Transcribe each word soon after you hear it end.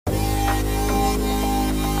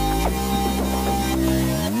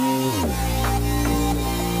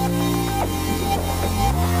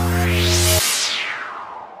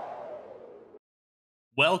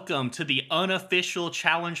Welcome to the unofficial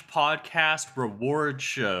challenge podcast reward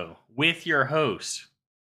show with your hosts,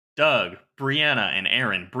 Doug, Brianna, and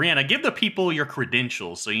Aaron. Brianna, give the people your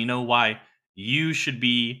credentials so you know why you should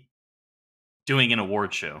be doing an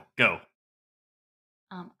award show. Go.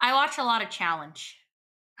 I watch a lot of challenge.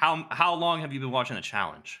 How long have you been watching the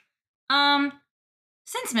challenge? Um,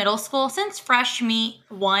 since middle school, since Fresh Meat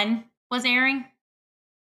 1 was airing.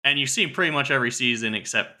 And you've seen pretty much every season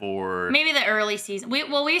except for Maybe the early season.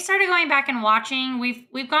 We started going back and watching.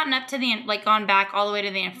 We've gotten up to gone back all the way to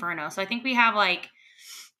the Inferno. So I think we have like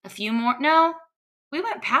a few more. No, we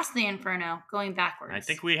went past the Inferno going backwards. I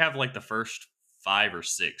think we have like the first 5 or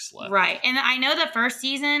 6 left. Right. And I know the first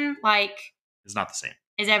season It's not the same.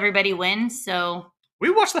 is everybody wins, so We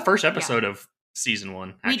watched the first episode of season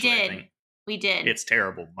 1. Actually, we did. I think. We did. It's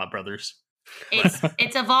terrible, my brothers.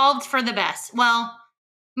 It's evolved for the best. Well,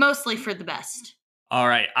 mostly for the best. All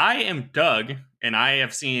right, I am Doug, and I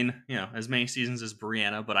have seen as many seasons as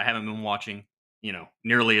Brianna, but I haven't been watching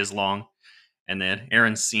nearly as long. And then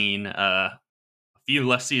Aaron's seen a few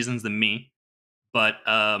less seasons than me. But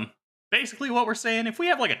basically, what we're saying, if we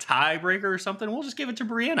have like a tiebreaker or something, we'll just give it to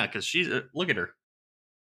Brianna because she's look at her,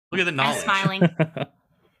 look at the I'm knowledge. smiling.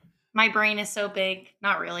 My brain is so big.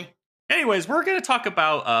 Not really. Anyways, we're gonna talk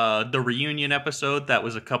about the reunion episode that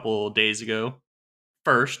was a couple days ago.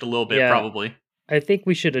 First, a little bit probably. I think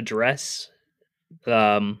we should address,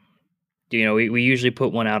 we usually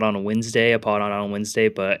put one out on a Wednesday, a pod on a Wednesday,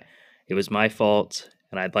 but it was my fault,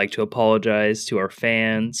 and I'd like to apologize to our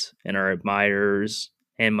fans and our admirers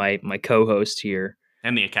and my co-host here.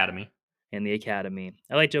 And the Academy.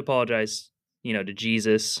 I'd like to apologize, to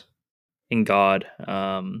Jesus and God.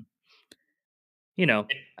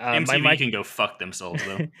 MTV can go fuck themselves,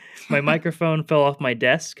 though. My microphone fell off my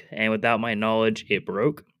desk, and without my knowledge, it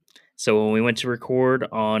broke. So when we went to record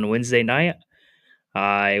on Wednesday night,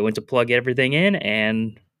 I went to plug everything in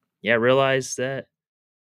and realized that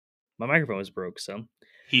my microphone was broke. So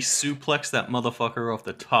he suplexed that motherfucker off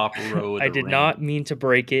the top row of the I did ring. not mean to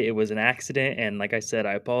break it. It was an accident. And like I said,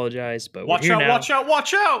 I apologize. But watch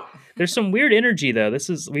out. There's some weird energy, though.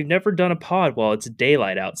 We've never done a pod while it's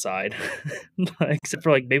daylight outside, except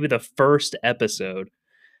for like maybe the first episode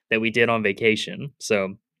that we did on vacation.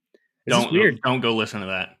 So it's weird. Don't go listen to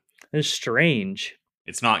that. It's strange.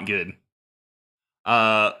 It's not good.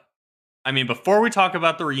 Before we talk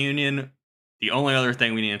about the reunion, the only other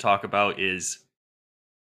thing we need to talk about is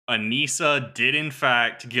Aneesa did in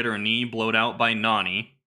fact get her knee blown out by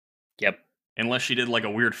Nany. Yep. Unless she did like a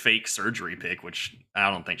weird fake surgery pic, which I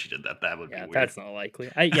don't think she did that. That would be weird. That's not likely.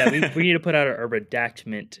 We need to put out a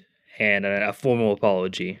redactment and a formal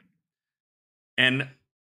apology. And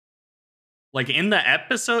like in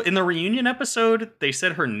the reunion episode, they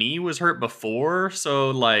said her knee was hurt before,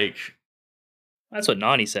 so like that's what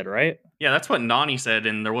Nany said, right? Yeah, that's what Nany said,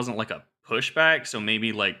 and there wasn't like a pushback, so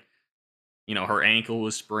maybe like her ankle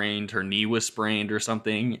was sprained, her knee was sprained or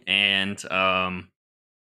something, and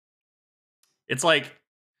it's like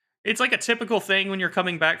a typical thing when you're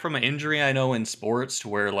coming back from an injury, I know in sports, to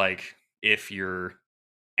where like if your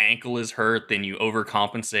ankle is hurt, then you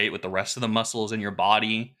overcompensate with the rest of the muscles in your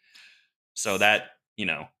body. So that,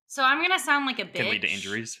 So I'm going to sound like a bitch. Can lead to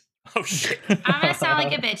injuries. Oh, shit. I'm going to sound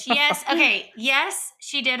like a bitch. Yes. Okay. Yes,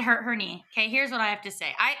 she did hurt her knee. Okay. Here's what I have to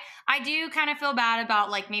say. I do kind of feel bad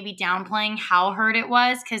about like maybe downplaying how hurt it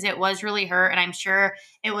was, because it was really hurt. And I'm sure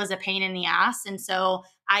it was a pain in the ass. And so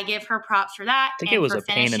I give her props for that. I think it was a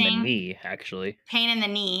pain in the knee, actually. Pain in the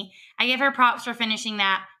knee. I give her props for finishing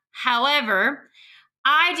that. However,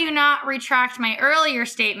 I do not retract my earlier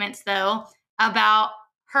statements, though, about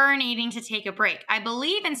her needing to take a break. I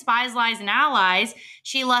believe in Spies, Lies, and Allies,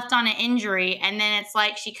 she left on an injury, and then it's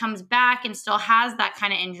like she comes back and still has that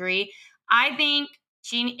kind of injury. I think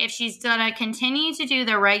if she's going to continue to do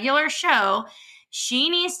the regular show, she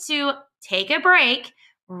needs to take a break,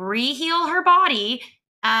 re-heal her body,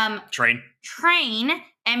 train,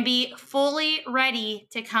 and be fully ready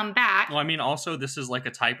to come back. Well, also, this is like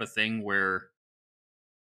a type of thing where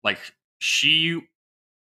like she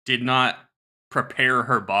did not prepare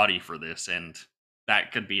her body for this, and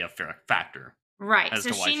that could be a factor, right? As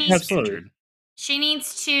so to why she she's injured. She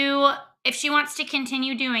needs to, if she wants to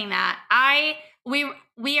continue doing that.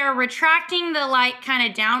 We are retracting the like kind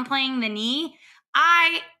of downplaying the knee.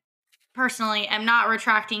 I personally am not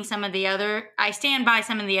retracting some of the other. I stand by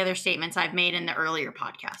some of the other statements I've made in the earlier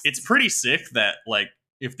podcast. It's pretty sick that like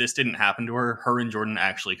if this didn't happen to her and Jordan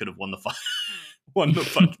actually could have won the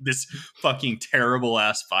fight. This fucking terrible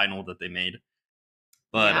ass final that they made.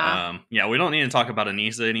 But we don't need to talk about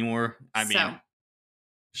Aneesa anymore.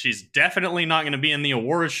 She's definitely not going to be in the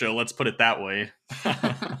awards show. Let's put it that way.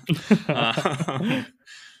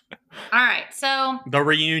 All right, so the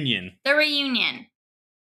reunion.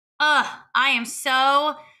 Ugh, I am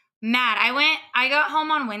so mad. I got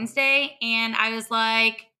home on Wednesday and I was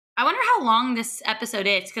like, I wonder how long this episode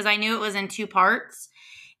is because I knew it was in 2 parts.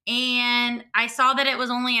 And I saw that it was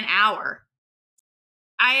only an hour.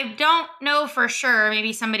 I don't know for sure.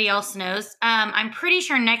 Maybe somebody else knows. I'm pretty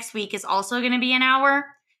sure next week is also going to be an hour.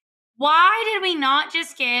 Why did we not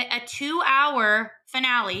just get a 2-hour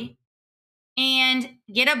finale and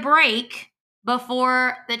get a break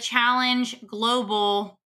before the Challenge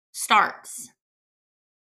Global starts?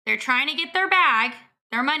 They're trying to get their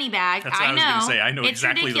money bag. That's what I was going to say. I know it's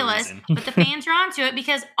exactly ridiculous, the reason. but the fans are onto it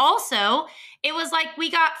because also it was like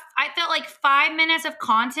I felt like 5 minutes of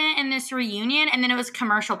content in this reunion and then it was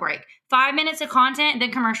commercial break. 5 minutes of content,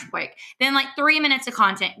 then commercial break. Then like 3 minutes of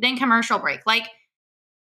content, then commercial break. Like,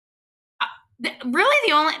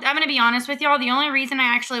 really I'm going to be honest with y'all, the only reason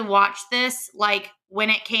I actually watched this like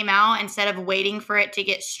when it came out instead of waiting for it to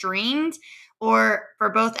get streamed or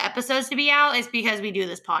for both episodes to be out is because we do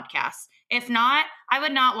this podcast. If not, I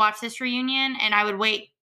would not watch this reunion and I would wait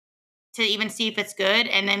to even see if it's good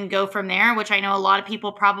and then go from there, which I know a lot of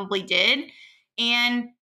people probably did. And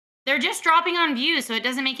they're just dropping on views, so it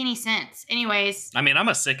doesn't make any sense. Anyways. I mean, I'm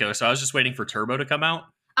a sicko, so I was just waiting for Turbo to come out.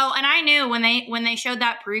 Oh, and I knew when they showed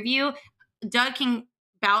that preview, Doug can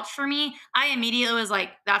vouch for me. I immediately was like,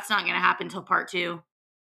 that's not going to happen until part 2. Yep.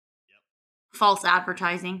 False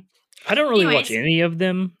advertising. I don't really watch any of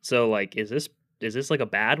them. So like, is this like a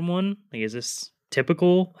bad one? Like, is this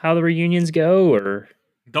typical how the reunions go or?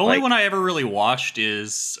 The only one I ever really watched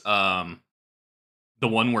is the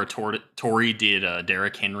one where Tori did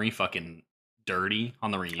Derrick Henry fucking dirty on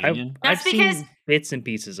the reunion. I've seen bits and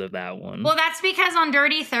pieces of that one. Well, that's because on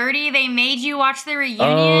Dirty 30, they made you watch the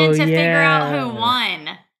reunion to figure out who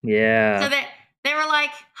won. Yeah. So that they were like,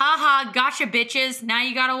 haha, gotcha, bitches. Now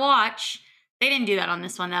you gotta watch. They didn't do that on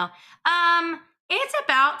this one, though. It's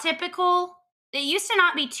about typical. It used to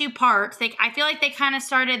not be 2 parts. I feel like they kind of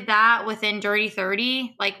started that within Dirty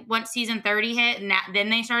 30. Like, once season 30 hit, and then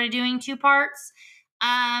they started doing 2 parts.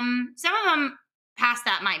 Some of them past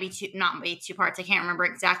that might be not be 2 parts. I can't remember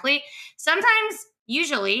exactly. Sometimes,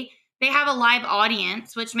 usually, they have a live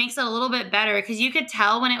audience, which makes it a little bit better because you could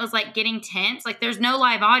tell when it was like getting tense. Like, there's no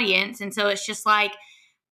live audience, and so it's just like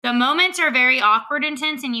the moments are very awkward and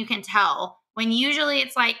tense, and you can tell. When usually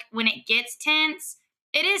it's like when it gets tense,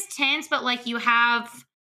 it is tense, but like you have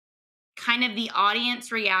kind of the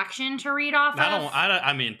audience reaction to read off of.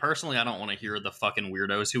 I mean, personally, I don't want to hear the fucking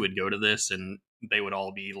weirdos who would go to this and they would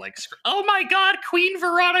all be like, oh my God, Queen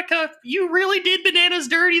Veronica, you really did bananas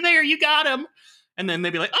dirty there. You got him. And then they'd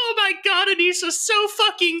be like, oh my God, Anissa's so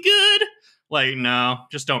fucking good. Like, no,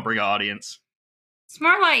 just don't bring an audience. It's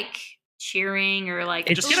more like cheering or like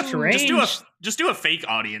just do a fake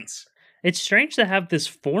audience. It's strange to have this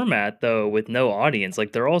format though with no audience.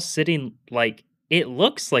 Like they're all sitting like it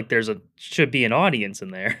looks like should be an audience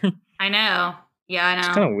in there. I know. Yeah, I know. It's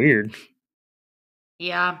kind of weird.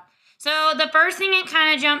 Yeah. So the first thing it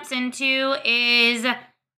kind of jumps into is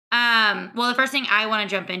the first thing I want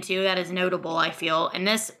to jump into that is notable, I feel. And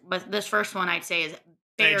this first one I'd say is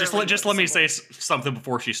hey, just let me say something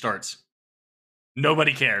before she starts.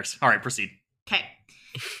 Nobody cares. All right, proceed. Okay.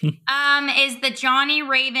 Is the Johnny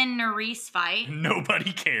Raven Nurys fight.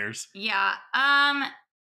 Nobody cares. Yeah.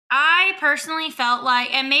 I personally felt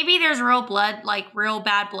like, and maybe there's real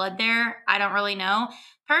bad blood there. I don't really know.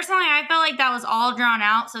 Personally, I felt like that was all drawn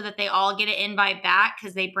out so that they all get an invite back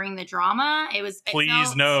because they bring the drama.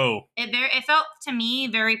 No. It felt to me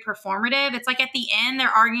very performative. It's like at the end they're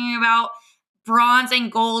arguing about bronze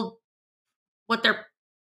and gold.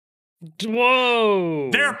 Whoa!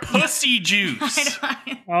 They're pussy juice.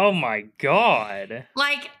 Oh my God!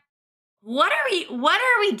 Like, what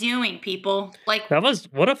are we doing, people? Like,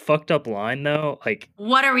 what a fucked up line though. Like,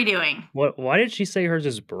 what are we doing? Why did she say hers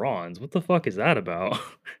is bronze? What the fuck is that about?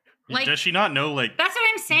 Like, does she not know? Like, that's what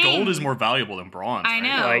I'm saying. Gold is more valuable than bronze. I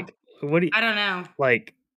know. Like, what? I don't know.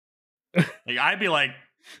 Like, I'd be like,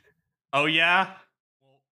 oh yeah.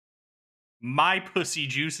 My pussy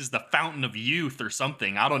juice is the fountain of youth or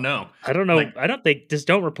something. I don't know. I don't know. Like, I don't think, just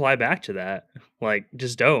don't reply back to that. Like,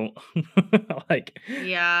 just don't. Like,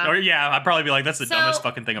 yeah. Or yeah, I'd probably be like, that's the dumbest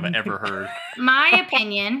fucking thing I've ever heard. My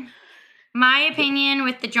opinion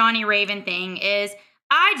with the Johnny Raven thing is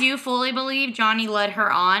I do fully believe Johnny led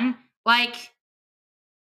her on. Like,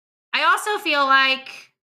 I also feel like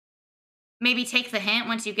maybe take the hint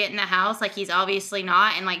once you get in the house, like he's obviously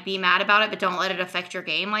not, and like be mad about it, but don't let it affect your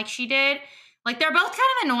game like she did. Like, they're both kind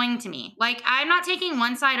of annoying to me. Like, I'm not taking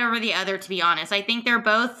one side over the other, to be honest. I think they're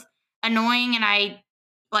both annoying, and I,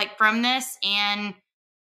 like, from this, and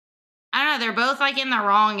I don't know, they're both, like, in the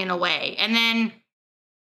wrong in a way. And then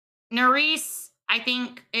Nerys, I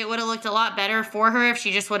think it would have looked a lot better for her if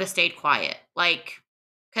she just would have stayed quiet. Like,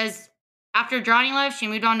 because after Johnny left, she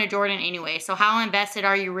moved on to Jordan anyway. So how invested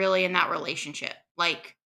are you really in that relationship?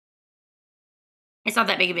 Like, it's not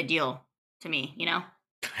that big of a deal to me, you know?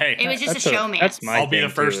 Hey, It was just a showman. That's my I'll be the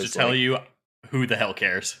thing, first too, to is, tell like, you who the hell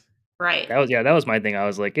cares. Right. that was my thing. I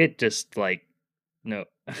was like, it just like, no,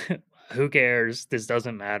 who cares? This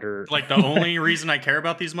doesn't matter. Like, the only reason I care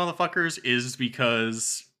about these motherfuckers is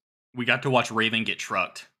because we got to watch Raven get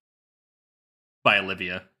trucked by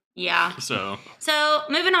Olivia. Yeah. So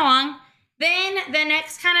moving along. Then the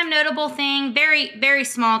next kind of notable thing, very, very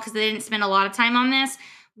small because they didn't spend a lot of time on this,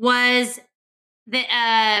 was the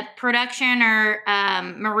production or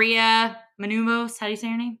Maria Menounos. How do you say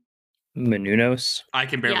her name? Menounos. I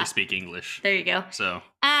can barely Yeah. speak English. There you go. So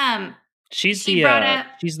She's She brought up-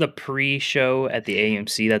 she's the pre-show at the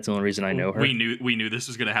AMC. That's the only reason I know her. we knew this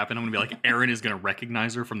was gonna happen. I'm gonna be like, Aaron is gonna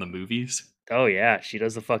recognize her from the movies. Oh yeah, she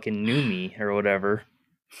does the fucking New Me or whatever.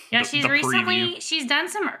 Yeah, The- she's the recently preview.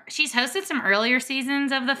 she's hosted some earlier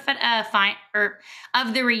seasons of the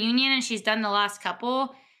of the reunion, and she's done the last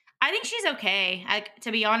couple. I think she's okay.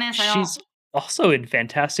 To be honest, I don't. She's also in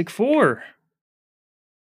Fantastic Four.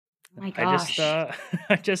 Oh my gosh.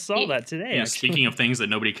 I just saw You- that today. You know, actually. speaking of things that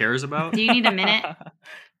nobody cares about, Do you need a minute?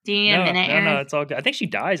 Do you need a minute, Aaron? No, it's all good. I think she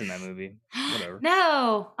dies in that movie. Whatever.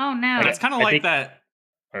 No. Oh no. it's kind of I like think- that.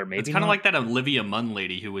 Or maybe It's kind of not. like that Olivia Munn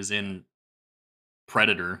lady who was in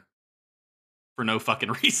Predator for no fucking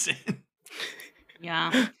reason. Yeah.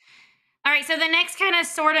 All right. So the next kind of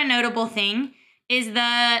sort of notable thing is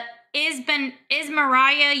is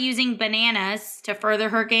Mariah using bananas to further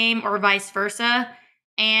her game or vice versa?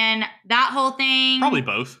 And that whole thing. Probably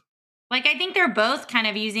both. Like, I think they're both kind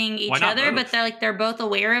of using Why each not other, both? but they're both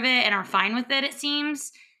aware of it and are fine with it, it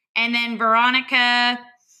seems. And then Veronica,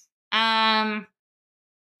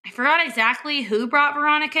 I forgot exactly who brought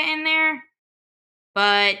Veronica in there,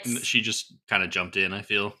 but She just kind of jumped in, I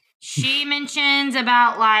feel. she mentions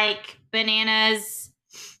about, like, Bananas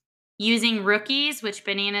using rookies, which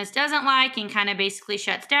Bananas doesn't like, and kind of basically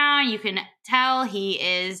shuts down. You can tell he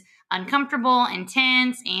is uncomfortable,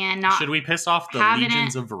 intense, and not. Should we piss off the having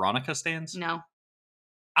legions it. of Veronica stands? No.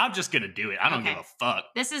 I'm just gonna do it. I don't Okay. give a fuck.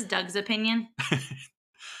 This is Doug's opinion.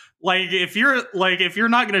 Like, if you're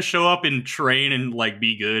not gonna show up and train and like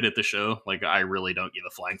be good at the show, like, I really don't give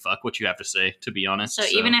a flying fuck what you have to say, to be honest. So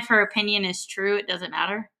even if her opinion is true, it doesn't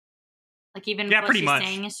matter? Like, even Yeah, what pretty she's much.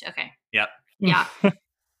 saying is okay. Yep. Yeah.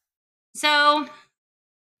 So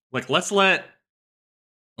Like, let's let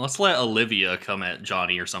Olivia come at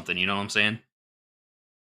Johnny or something, you know what I'm saying?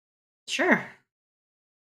 sure.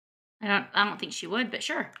 I don't think she would, but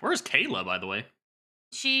sure. Where's Kayla, by the way?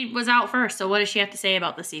 She was out first, so what does she have to say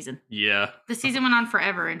about the season? Yeah. The season went on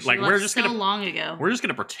forever, and she Like, left we're just so gonna- long ago. We're just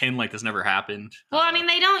gonna pretend like this never happened. Well, I mean,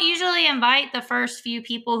 they don't usually invite the first few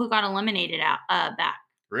people who got eliminated out back,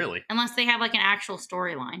 Really? unless they have like an actual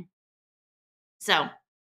storyline. So,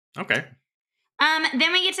 Okay.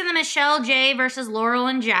 then we get to the Michelle J versus Laurel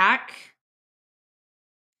and Jack.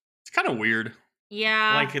 It's kind of weird.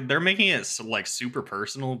 Yeah, Like, they're making it like super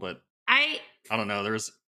personal, but I I don't know.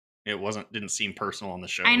 Didn't seem personal on the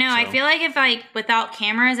show. I know. I so. feel like if like without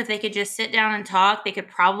cameras, if they could just sit down and talk, they could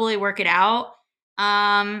probably work it out.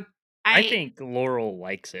 I think Laurel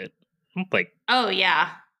likes it. Like, Oh yeah,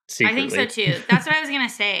 secretly. I think so too. That's what I was gonna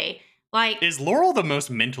say. Like, Is Laurel the most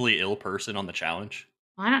mentally ill person on the challenge?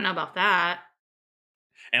 I don't know about that.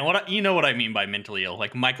 And you know what I mean by mentally ill?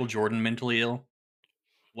 Like Michael Jordan mentally ill?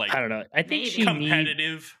 Like, I don't know. I think Maybe. she needs,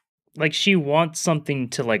 competitive? like, she wants something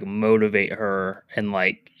to like motivate her, and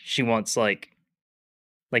like she wants like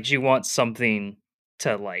she wants something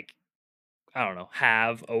to like, I don't know,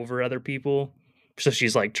 have over other people. So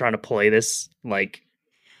she's like trying to play this like,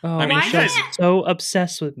 oh, I mean, Why you Michelle's guys- so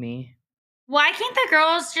obsessed with me. Why can't the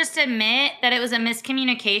girls just admit that it was a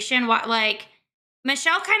miscommunication? Why, like,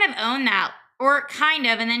 Michelle kind of owned that, or kind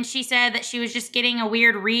of, and then she said that she was just getting a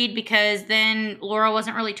weird read because then Laurel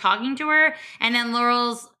wasn't really talking to her, and then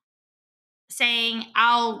Laurel's saying,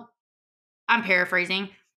 I'm paraphrasing,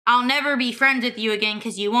 I'll never be friends with you again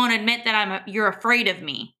because you won't admit that you're afraid of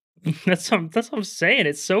me. That's what I'm saying.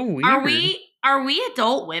 It's so weird. Are we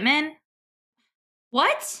adult women?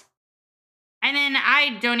 What? And then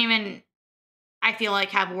I feel like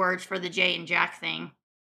have words for the Jay and Jack thing.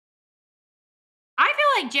 I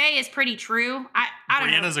feel like Jay is pretty true. I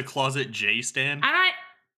don't know. Brianna's a closet J stan. I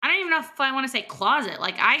don't even know if I want to say closet.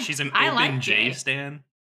 Like She's an I open like Jay stan.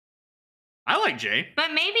 I like Jay.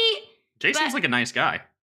 but maybe Jay seems like a nice guy.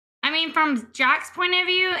 I mean, from Jack's point of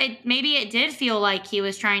view, maybe it did feel like he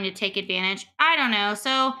was trying to take advantage. I don't know.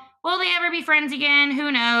 So, will they ever be friends again?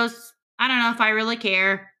 Who knows? I don't know if I really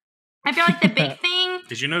care. I feel like the big thing.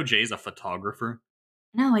 Did you know Jay's a photographer?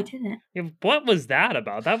 No, I didn't. Yeah, what was that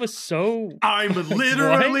about? That was so. I'm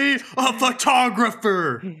literally a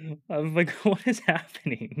photographer. I'm like, what is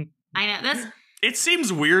happening? I know this. It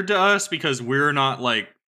seems weird to us because we're not like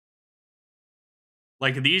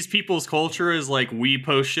these people's culture is like we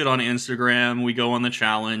post shit on Instagram, we go on the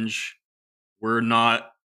challenge. We're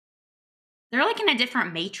not. They're like in a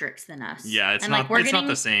different matrix than us. Yeah, it's and not. Like, it's not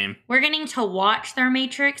the same. We're getting to watch their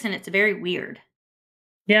matrix, and it's very weird.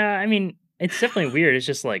 Yeah, I mean, it's definitely weird. It's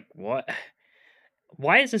just like, what?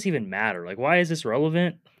 Why does this even matter? Like, why is this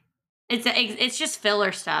relevant? It's just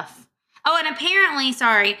filler stuff. Oh, and apparently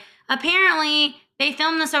they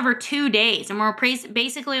filmed this over 2 days, and we're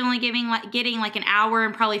basically only getting like an hour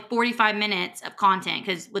and probably 45 minutes of content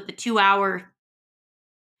because with the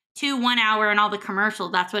 1 hour and all the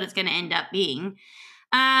commercials, that's what it's going to end up being.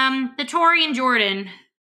 The Tori and Jordan. Do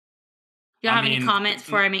you have any comments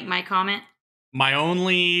before I make my comment? My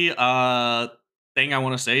only thing I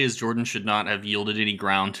want to say is Jordan should not have yielded any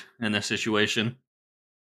ground in this situation.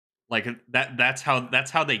 Like that's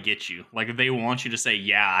how they get you. Like they want you to say,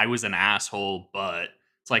 yeah, I was an asshole, but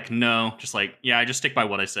it's like, no, just like, yeah, I just stick by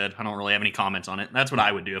what I said. I don't really have any comments on it. That's what I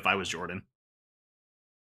would do if I was Jordan.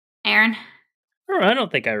 Aaron? I don't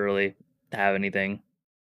think I really have anything.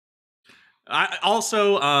 I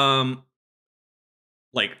also,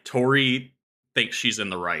 like Tori thinks she's in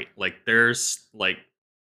the right. Like there's like,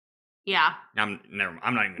 yeah, I'm not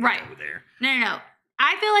even gonna go there. No.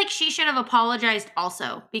 I feel like she should have apologized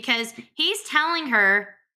also because he's telling her,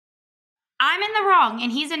 I'm in the wrong,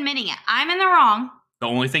 and he's admitting it. I'm in the wrong. The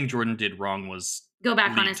only thing Jordan did wrong was go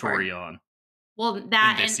back on his Tori word. On. Well,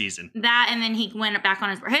 that in this season. That, and then he went back on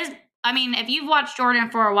his word. I mean, if you've watched Jordan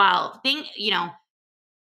for a while,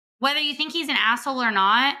 whether you think he's an asshole or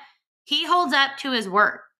not, he holds up to his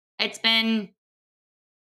word. It's been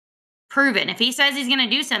proven. If he says he's going to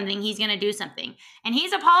do something, he's going to do something. And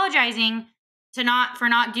he's apologizing for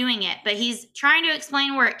not doing it, but he's trying to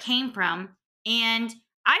explain where it came from. And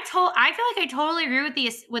I feel like I totally agree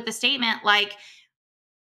with the statement. Like,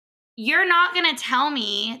 you're not going to tell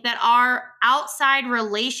me that our outside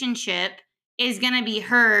relationship is going to be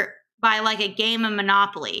hurt by like a game of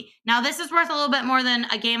Monopoly. Now, this is worth a little bit more than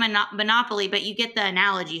a game of Monopoly, but you get the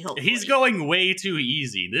analogy. Hopefully, he's going way too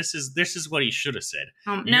easy. This is what he should have said.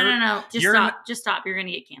 No. Just stop. Just stop. You're gonna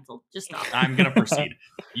get canceled. Just stop. I'm gonna proceed.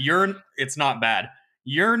 It's not bad.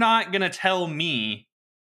 You're not gonna tell me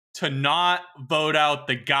to not vote out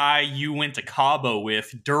the guy you went to Cabo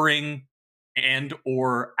with during and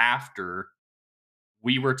or after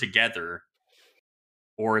we were together,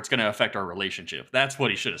 or it's going to affect our relationship. That's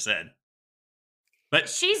what he should have said.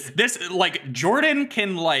 But Jordan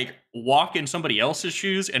can like walk in somebody else's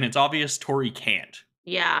shoes, and it's obvious Tori can't.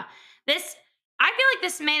 Yeah. I feel like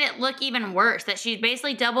this made it look even worse, that she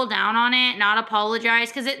basically doubled down on it, not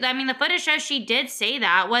apologized. Because, the footage shows she did say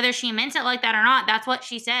that. Whether she meant it like that or not, that's what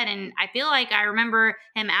she said. And I feel like I remember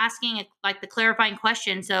him asking, the clarifying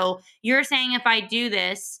question. So, you're saying if I do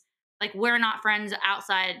this, we're not friends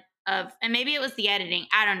outside of... And maybe it was the editing.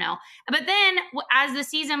 I don't know. But then, as the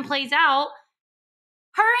season plays out,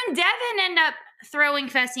 her and Devin end up throwing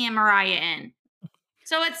Fessy and Mariah in.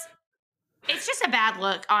 So, it's just a bad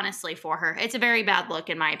look, honestly, for her. It's a very bad look,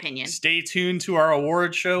 in my opinion. Stay tuned to our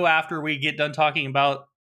award show after we get done talking about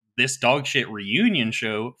this dog shit reunion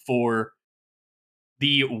show for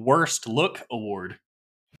the worst look award.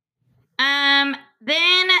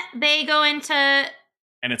 Then they go into...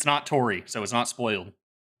 And it's not Tori, so it's not spoiled.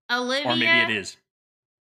 Olivia... Or maybe it is.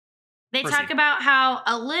 They talk about how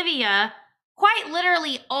Olivia quite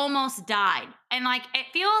literally almost died. And it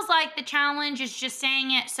feels like the challenge is just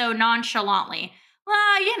saying it so nonchalantly. Well,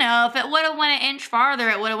 if it would have went an inch farther,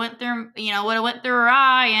 it would have went through her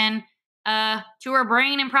eye and to her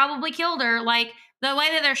brain and probably killed her. Like the way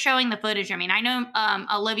that they're showing the footage. I mean, I know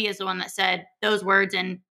Olivia's the one that said those words,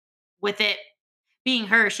 and with it being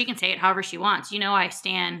her, she can say it however she wants. I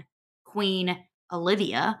stan Queen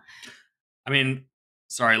Olivia. I mean,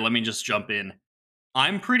 sorry, let me just jump in.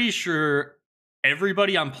 I'm pretty sure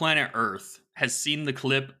everybody on planet Earth has seen the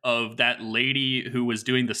clip of that lady who was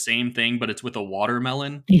doing the same thing, but it's with a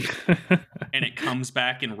watermelon, and it comes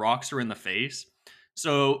back and rocks her in the face.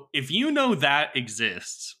 So if you know that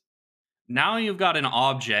exists, now you've got an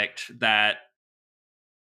object that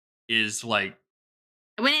is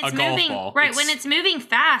When it's a golf moving, ball. right? When it's moving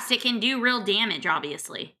fast, it can do real damage.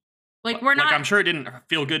 Obviously, like we're not. Like I'm sure it didn't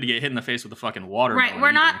feel good to get hit in the face with a fucking watermelon. Right,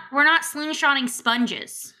 we're not slingshotting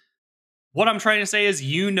sponges. What I'm trying to say is,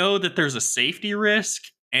 you know that there's a safety risk,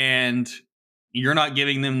 and you're not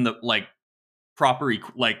giving them the like proper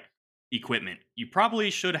equipment. You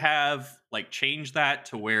probably should have like changed that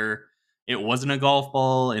to where it wasn't a golf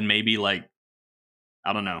ball, and maybe like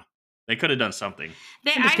I don't know. They could have done something.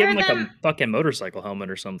 Just give him like a fucking motorcycle helmet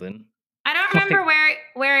or something. I don't remember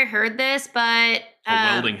where I heard this, but A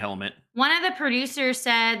welding helmet. One of the producers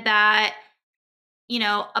said that, you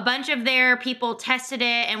know, a bunch of their people tested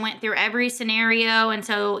it and went through every scenario. And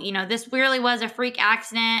so, you know, this really was a freak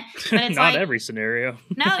accident. But it's Not every scenario.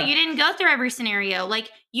 No, you didn't go through every scenario. Like,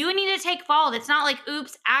 you need to take fault. It's not like,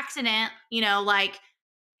 oops, accident, you know, like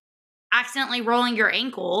accidentally rolling your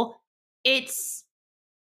ankle. It's,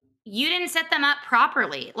 you didn't set them up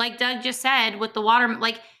properly. Like Doug just said with the water,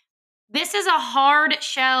 like, this is a hard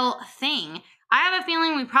shell thing. I have a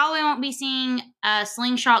feeling we probably won't be seeing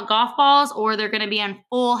slingshot golf balls, or they're going to be on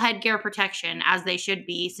full headgear protection, as they should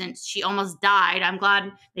be, since she almost died. I'm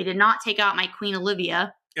glad they did not take out my Queen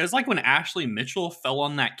Olivia. It was like when Ashley Mitchell fell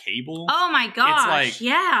on that cable. Oh my gosh, like,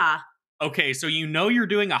 yeah. Okay, so you know you're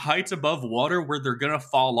doing a heights above water where they're going to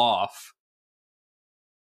fall off.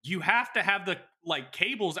 You have to have the like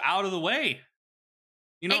cables out of the way.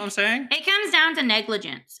 You know what I'm saying? It comes down to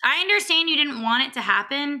negligence. I understand you didn't want it to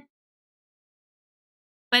happen,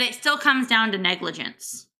 but it still comes down to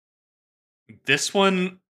negligence. This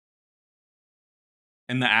one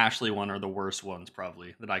and the Ashley one are the worst ones,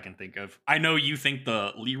 probably, that I can think of. I know you think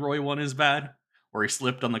the Leroy one is bad, where he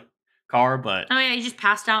slipped on the car, but... Oh yeah, he just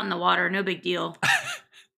passed out in the water. No big deal.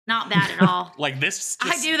 Not bad at all. Like this...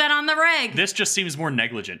 I do that on the reg. This just seems more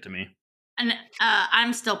negligent to me. And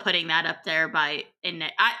I'm still putting that up there I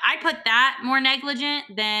put that more negligent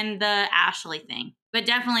than the Ashley thing. But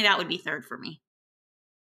definitely that would be third for me.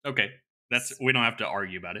 Okay. We don't have to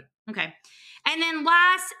argue about it. Okay. And then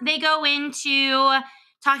last, they go into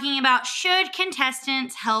talking about, should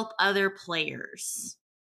contestants help other players?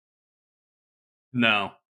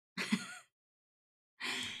 No.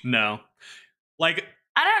 No. Like,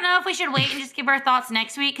 I don't know if we should wait and just give our thoughts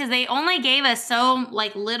next week, because they only gave us so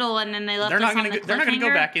like little, and then they left us on the cliffhanger. They're not going to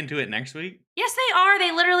go back into it next week. Yes, they are.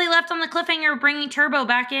 They literally left on the cliffhanger, bringing Turbo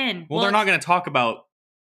back in. Well, they're not going to talk about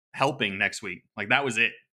helping next week. Like, that was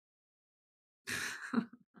it.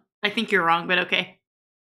 I think you're wrong, but okay.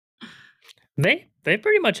 They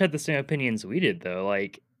pretty much had the same opinions we did, though.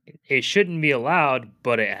 Like, it shouldn't be allowed,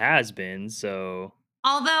 but it has been. So,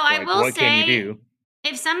 although like, I will what say, can you do?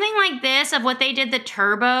 If something like this, of what they did the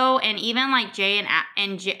Turbo, and even like Jay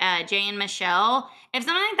and Michelle, if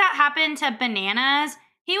something like that happened to Bananas,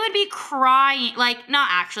 he would be crying. Like, not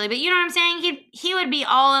actually, but you know what I'm saying? He would be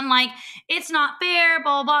all in like, it's not fair,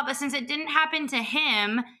 blah, blah, blah. But since it didn't happen to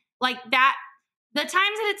him, like that, the times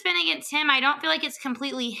that it's been against him, I don't feel like it's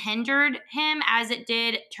completely hindered him as it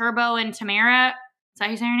did Turbo and Tamara. Is that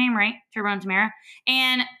how you say her name, right? Turbo and Tamara.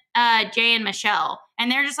 And Jay and Michelle.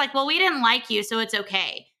 And they're just like, well, we didn't like you, so it's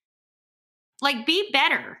okay. Like, be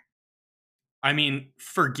better. I mean,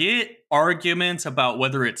 forget arguments about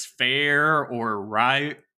whether it's fair or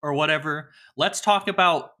right or whatever. Let's talk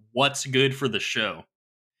about what's good for the show.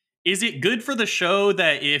 Is it good for the show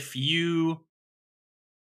that if you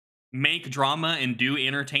make drama and do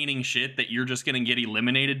entertaining shit that you're just going to get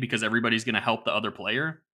eliminated because everybody's going to help the other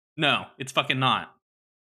player? No, it's fucking not.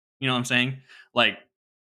 You know what I'm saying? Like,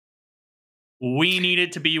 we need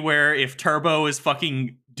it to be where if Turbo is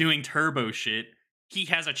fucking doing Turbo shit, he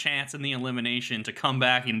has a chance in the elimination to come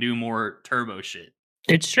back and do more Turbo shit.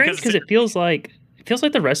 It's strange because it feels like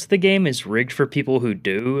the rest of the game is rigged for people who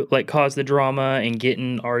do like cause the drama and get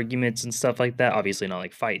in arguments and stuff like that. Obviously not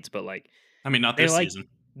like fights, but like, I mean, not this season.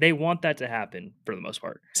 They want that to happen for the most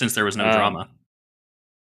part. Since there was no drama.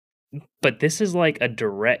 But this is like a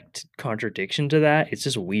direct contradiction to that. It's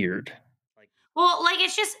just weird. Well, like,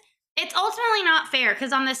 it's ultimately not fair,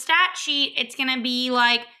 because on the stat sheet, it's going to be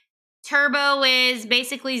like Turbo is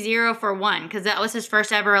basically 0 for 1, because that was his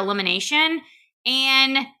first ever elimination.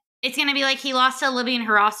 And it's going to be like he lost to Olivia and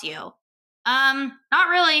Horacio. Not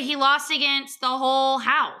really. He lost against the whole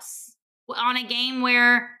house on a game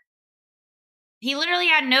where he literally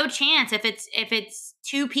had no chance if it's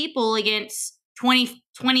 2 people against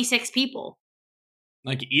 26 people.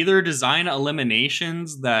 Like, either design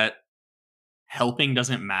eliminations that helping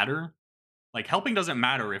doesn't matter. Like, helping doesn't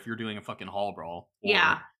matter if you're doing a fucking hall brawl. Or,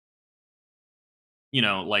 yeah. You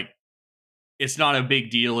know, like, it's not a big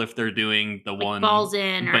deal if they're doing the like one balls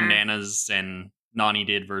in Bananas and Nani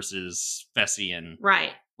did versus Fessy and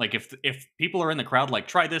right. Like if people are in the crowd, like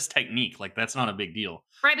try this technique, like that's not a big deal.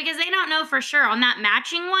 Right, because they don't know for sure. On that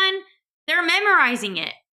matching one, they're memorizing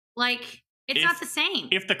it. Like, it's not the same.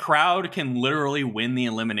 If the crowd can literally win the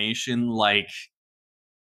elimination, like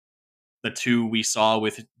the two we saw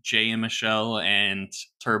with Jay and Michelle and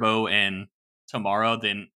Turbo and Tamara,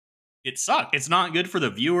 then it sucked. It's not good for the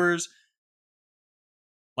viewers.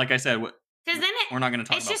 Like I said, because then we're not going to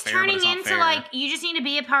talk it's about just fair, turning but it's not into fair. like you just need to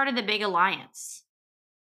be a part of the big alliance.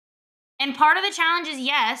 And part of the challenge is,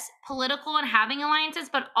 yes, political and having alliances,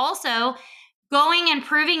 but also going and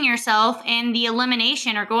proving yourself in the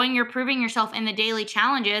elimination or proving yourself in the daily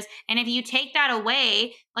challenges. And if you take that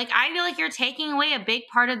away, like I feel like you're taking away a big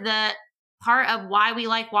part of why we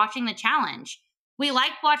like watching the challenge. We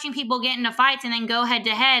like watching people get into fights and then go head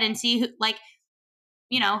to head and see who, like,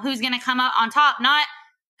 you know, who's going to come out on top, not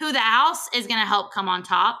who the house is going to help come on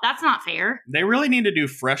top. That's not fair. They really need to do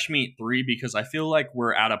Fresh Meat 3 because I feel like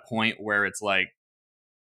we're at a point where it's like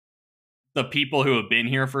the people who have been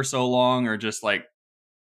here for so long are just like,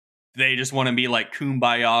 they just want to be like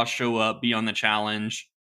kumbaya, show up, be on the challenge,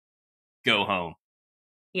 go home.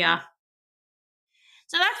 Yeah.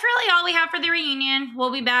 So that's really all we have for the reunion.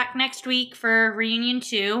 We'll be back next week for reunion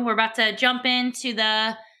 2. We're about to jump into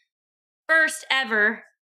the first ever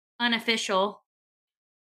unofficial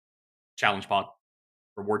Challenge pod.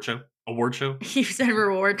 Reward show. Award show. You said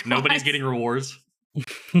reward. Nobody's getting rewards.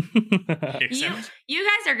 Except you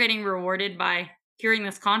guys are getting rewarded by hearing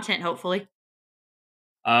this content, hopefully.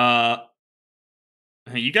 You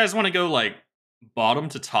guys want to go like bottom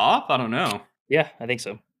to top? I don't know. Yeah, I think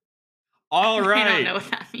so. All right. I don't know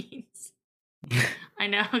what that means. I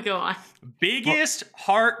know. Go on. Biggest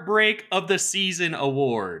heartbreak of the season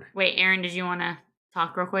award. Wait, Aaron, did you want to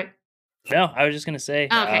talk real quick? No, I was just gonna say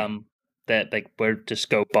Okay. that like we're just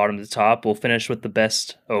go bottom to top. We'll finish with the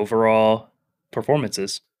best overall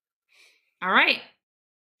performances. All right.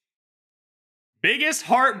 Biggest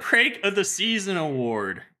heartbreak of the season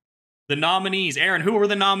award. The nominees. Aaron, who were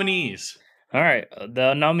the nominees? All right,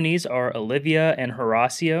 the nominees are Olivia and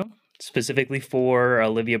Horacio, specifically for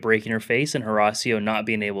Olivia breaking her face and Horacio not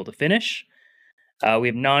being able to finish. We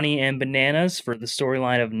have Nany and Bananas for the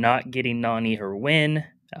storyline of not getting Nany her win.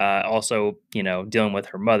 Also, you know, dealing with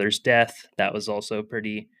her mother's death. That was also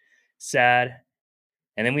pretty sad.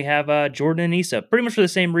 And then we have Jordan and Anissa, pretty much for the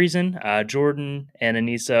same reason. Jordan and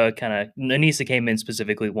Anissa Anissa came in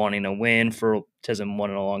specifically wanting a win for hasn't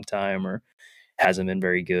won in a long time or hasn't been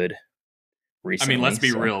very good recently. I mean, let's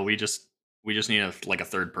be real. We just need a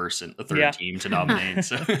third person, a third team to nominate.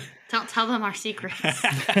 So don't tell them our secrets.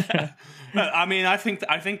 I mean, I think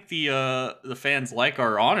the fans like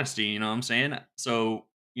our honesty. You know what I'm saying? So,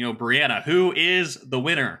 you know, Brianna, who is the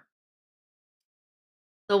winner?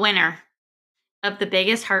 The winner of the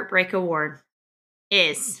biggest heartbreak award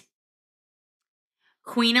is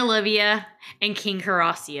Queen Olivia and King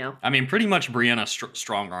Horacio. I mean, pretty much Brianna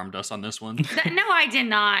strong-armed us on this one. No, I did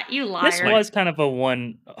not. You liar. This was kind of a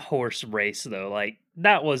one-horse race, though. Like,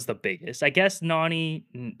 that was the biggest. I guess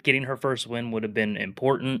Nany getting her first win would have been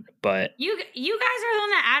important, but... You guys are the one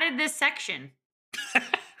that added this section.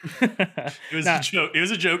 It was a joke. It was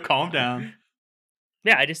a joke. Calm down.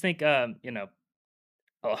 Yeah, I just think, you know,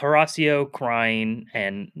 Horacio crying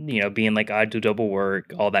and, you know, being like, I do double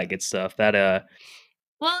work, all that good stuff. That,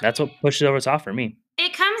 well, that's what pushes over the top for me.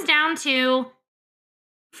 It comes down to,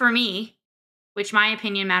 for me, which my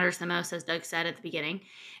opinion matters the most, as Doug said at the beginning,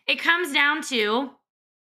 it comes down to,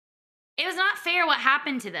 it was not fair what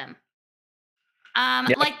happened to them.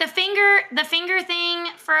 Like the finger thing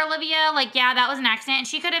for Olivia, like, yeah, that was an accident. And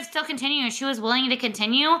she could have still continued if she was willing to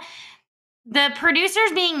continue. The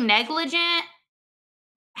producers being negligent,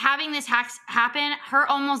 having this happen, her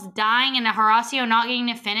almost dying and Horacio not getting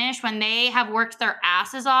to finish when they have worked their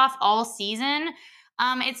asses off all season.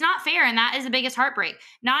 It's not fair, and that is the biggest heartbreak.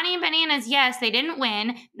 Nany and Bananas, yes, they didn't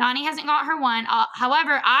win. Nany hasn't got her one.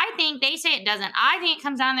 However, I think they say it doesn't. I think it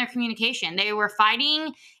comes down to their communication. They were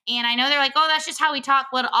fighting, and I know they're like, oh, that's just how we talk.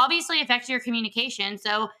 Well, it obviously affects your communication,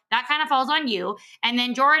 so that kind of falls on you. And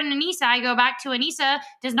then Jordan and Anissa, I go back to Anissa,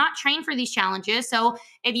 does not train for these challenges. So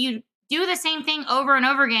if you do the same thing over and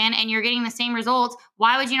over again and you're getting the same results,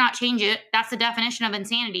 why would you not change it? That's the definition of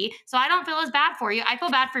insanity. So I don't feel as bad for you. I feel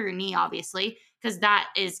bad for your knee, obviously, because that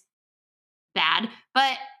is bad.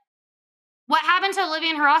 But what happened to Olivia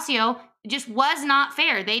and Horacio just was not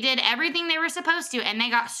fair. They did everything they were supposed to, and they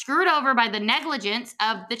got screwed over by the negligence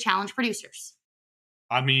of the challenge producers.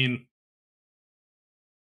 I mean,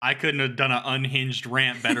 I couldn't have done an unhinged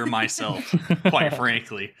rant better myself, quite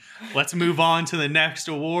frankly. Let's move on to the next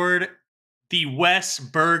award, the Wes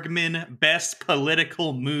Bergman Best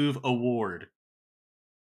Political Move Award.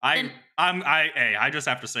 I just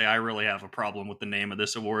have to say I really have a problem with the name of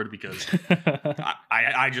this award because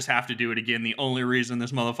I just have to do it again. The only reason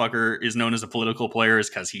this motherfucker is known as a political player is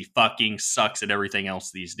because he fucking sucks at everything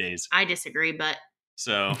else these days. I disagree, but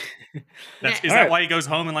So is All that why he goes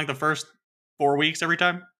home in like the first 4 weeks every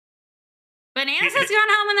time? Bananas has gone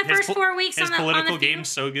home in the first 4 weeks. His political game's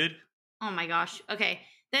so good. Oh my gosh. Okay.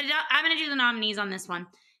 I'm going to do the nominees on this one.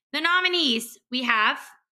 The nominees, we have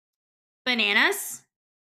Bananas,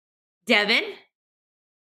 Devin,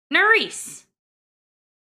 Nerys.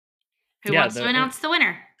 Who wants to announce the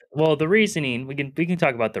winner? Well, the reasoning, we can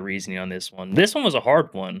talk about the reasoning on this one. This one was a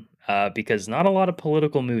hard one because not a lot of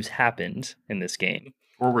political moves happened in this game.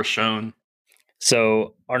 Or were shown.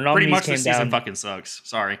 So our nominees pretty much came this down. season fucking sucks.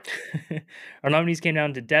 Sorry. Our nominees came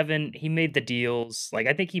down to Devin. He made the deals. Like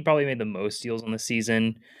I think he probably made the most deals on the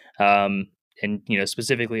season, and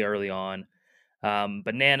specifically early on.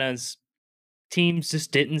 Bananas teams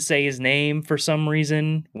just didn't say his name for some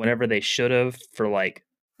reason whenever they should have for like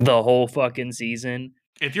the whole fucking season.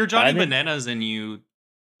 If you're Johnny Bananas and you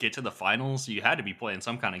get to the finals, you had to be playing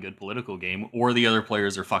some kind of good political game, or the other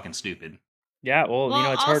players are fucking stupid. Yeah, well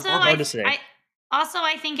it's hard to say.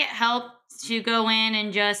 I think it helped to go in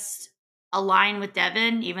and just align with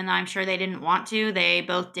Devin, even though I'm sure they didn't want to. They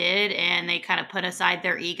both did, and they kind of put aside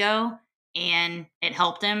their ego, and it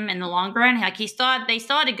helped him in the long run. Like they still had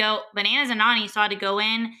to go. Bananas and Nani still had to go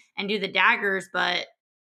in and do the daggers, but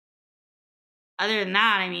other than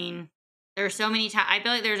that, I mean, there's so many times. I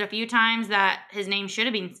feel like there's a few times that his name should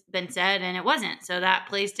have been said, and it wasn't. So that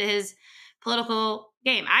plays to his political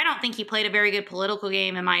game. I don't think he played a very good political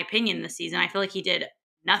game, in my opinion, this season. I feel like he did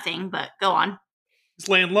nothing, but go on. He's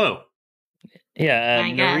laying low. Yeah,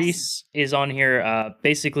 Nerys is on here.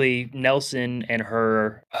 Basically, Nelson and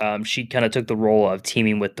her, she kind of took the role of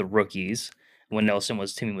teaming with the rookies when Nelson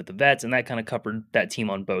was teaming with the vets, and that kind of covered that team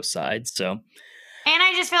on both sides. So, and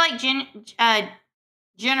I just feel like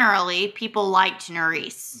generally people liked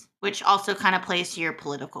Nerys, which also kind of plays to your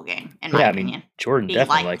political game, in my opinion. Jordan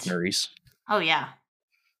definitely liked Nerys. Oh yeah.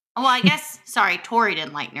 Well, I guess Tori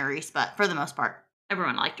didn't like Nerys, but for the most part,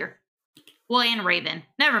 everyone liked her. Well, and Raven.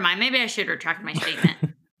 Never mind. Maybe I should retract my statement.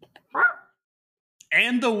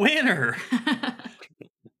 And the winner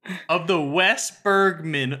of the Wes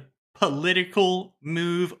Bergman Political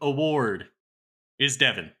Move Award is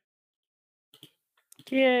Devin.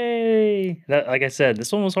 Yay! Like I said,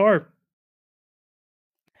 this one was hard.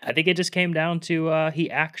 I think it just came down to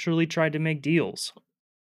he actually tried to make deals.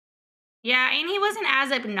 Yeah, and he wasn't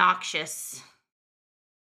as obnoxious.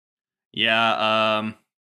 Yeah,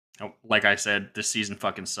 like I said, this season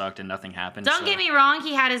fucking sucked and nothing happened. Don't get me wrong,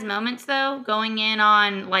 he had his moments though, going in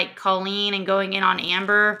on like Colleen and going in on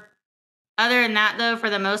Amber. Other than that though,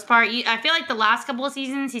 for the most part, I feel like the last couple of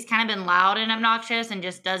seasons he's kind of been loud and obnoxious and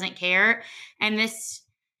just doesn't care. And this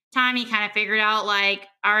time he kind of figured out like,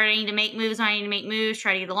 all right, I need to make moves,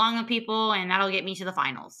 try to get along with people, and that'll get me to the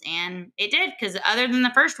finals. And it did, because other than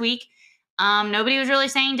the first week, nobody was really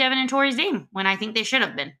saying Devin and Tori's name when I think they should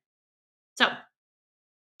have been. So. All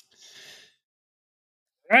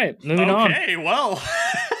right, moving on. Okay, well,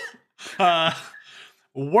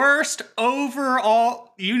 worst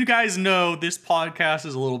overall. You guys know this podcast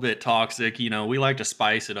is a little bit toxic. We like to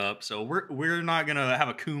spice it up, so we're not gonna have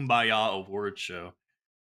a kumbaya award show.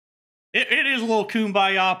 It is a little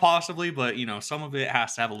kumbaya possibly, but some of it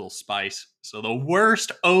has to have a little spice. So the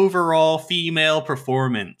worst overall female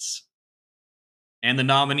performance, and the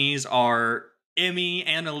nominees are Emmy,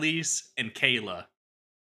 Annalise, and Kayla.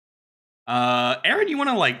 Aaron, you want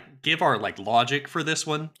to give our logic for this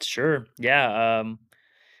one? Sure. Yeah.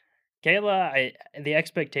 Kayla, the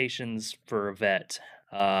expectations for a vet,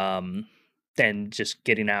 and just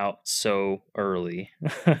getting out so early,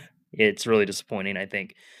 it's really disappointing. I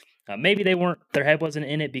think maybe their head wasn't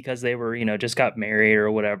in it because they were, just got married or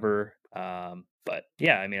whatever. But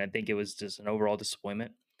yeah, I mean, I think it was just an overall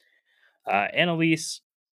disappointment. Annalise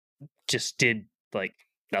just did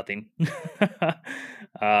nothing.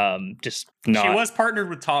 Just not. She was partnered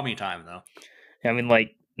with Tommy Time though. I mean,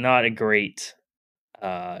 not a great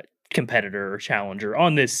competitor or challenger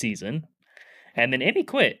on this season. And then Emmy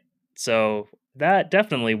quit. So that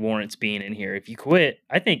definitely warrants being in here. If you quit,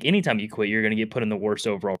 I think anytime you quit, you're going to get put in the worst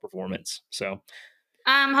overall performance. So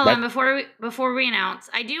hold on, before we announce,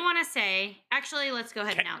 I do want to say, actually, let's go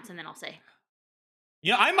ahead and announce and then I'll say.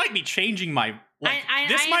 I might be changing my.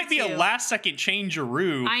 This might be a last second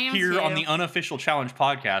changeroo here on the Unofficial Challenge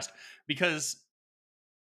podcast, because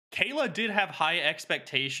Kayla did have high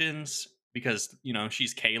expectations because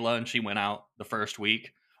she's Kayla and she went out the first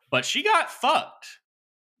week, but she got fucked.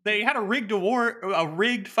 They had a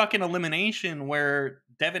rigged fucking elimination where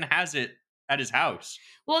Devin has it at his house.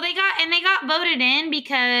 Well, they got voted in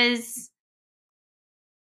because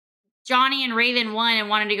Johnny and Raven won and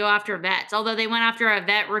wanted to go after vets. Although they went after a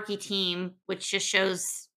vet rookie team, which just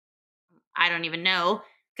shows I don't even know.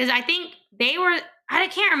 Because I think I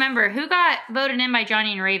can't remember who got voted in by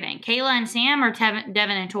Johnny and Raven. Kayla and Sam or Devin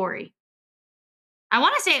and Tori? I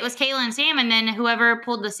want to say it was Kayla and Sam, and then whoever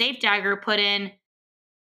pulled the safe dagger put in.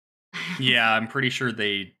 Yeah, I'm pretty sure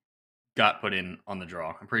they got put in on the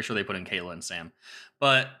draw. I'm pretty sure they put in Kayla and Sam.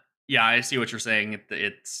 But yeah, I see what you're saying.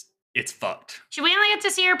 It's fucked. We only get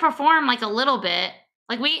to see her perform like a little bit.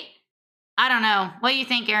 I don't know. What do you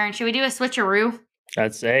think, Aaron? Should we do a switcheroo?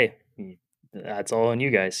 I'd say that's all on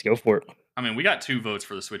you guys. Go for it. I mean, we got 2 votes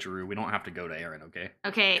for the switcheroo. We don't have to go to Aaron, okay?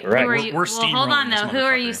 Okay. Correct. Who are you? We're hold on, steamrolling this though. Who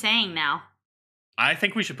are you motherfucker. saying now? I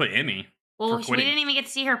think we should put Emmy. Well, for we quitting. didn't even get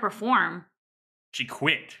to see her perform. She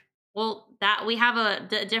quit. Well, we have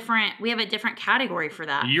a different category for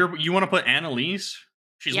that. You want to put Annalise?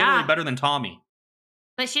 She's literally better than Tommy.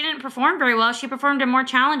 But she didn't perform very well. She performed in more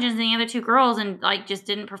challenges than the other 2 girls, and just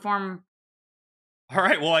didn't perform. All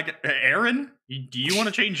right, well, Aaron, do you want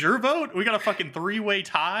to change your vote? We got a fucking 3-way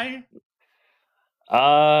tie.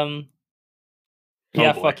 Yeah,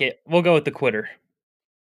 boy. fuck it. We'll go with the quitter.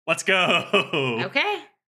 Let's go. Okay.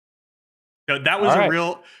 That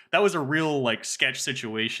was a real like sketch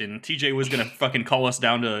situation. TJ was gonna fucking call us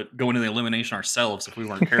down to go into the elimination ourselves if we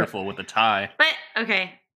weren't careful with the tie. But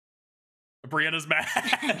okay. Brianna's mad.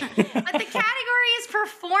 But the category is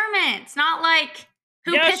performance, not like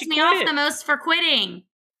who Yeah, pissed she me quit. off the most for quitting.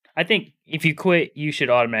 I think if you quit, you should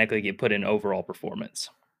automatically get put in overall performance.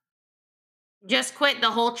 Just quit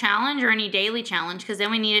the whole challenge or any daily challenge, because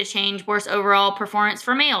then we need to change worst overall performance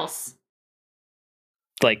for males.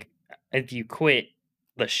 Like, if you quit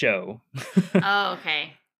the show. Oh,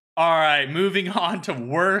 okay. All right, moving on to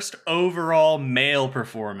worst overall male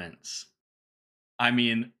performance. I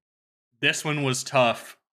mean, this one was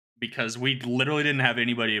tough because we literally didn't have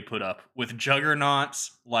anybody to put up with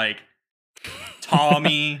juggernauts like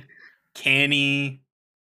Tommy, Kenny.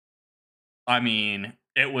 I mean,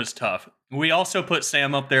 it was tough. We also put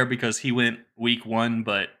Sam up there because he went week 1,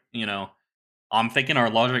 but, I'm thinking our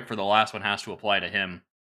logic for the last one has to apply to him.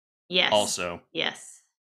 Yes. Also. Yes.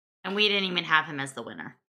 And we didn't even have him as the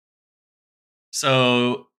winner.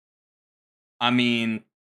 So, I mean,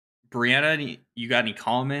 Brianna, you got any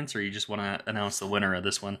comments, or you just want to announce the winner of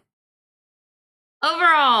this one?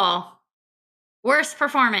 Overall, worst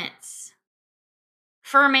performance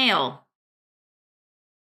for male.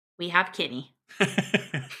 We have Kenny.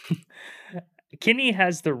 Kenny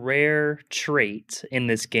has the rare trait in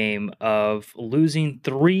this game of losing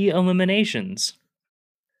 3 eliminations.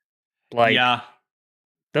 Like, yeah.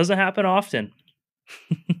 Doesn't happen often.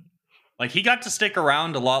 Like, he got to stick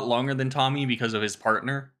around a lot longer than Tommy because of his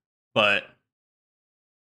partner, but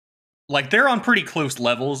like, they're on pretty close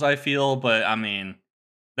levels, I feel, but I mean,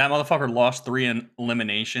 that motherfucker lost 3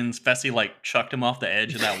 eliminations. Fessy, like, chucked him off the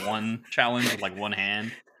edge of that one challenge with, like, one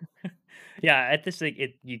hand. Yeah, at this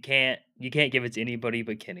thing, you can't give it to anybody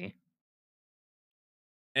but Kenny.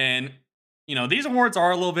 And, these awards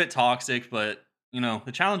are a little bit toxic, but,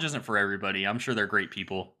 the challenge isn't for everybody. I'm sure they're great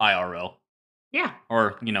people, IRL. Yeah.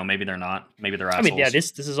 Or, maybe they're not. Maybe they're assholes. I mean, yeah,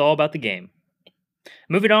 this is all about the game.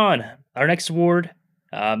 Moving on, our next award,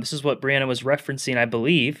 this is what Brianna was referencing, I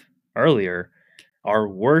believe, earlier, our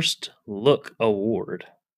worst look award.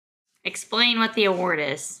 Explain what the award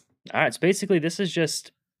is. All right, so basically this is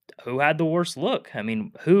just who had the worst look. I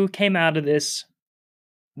mean, who came out of this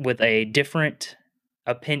with a different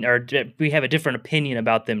opinion, or we have a different opinion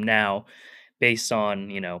about them now based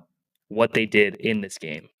on, what they did in this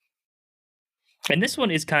game. And this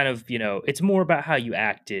one is kind of, it's more about how you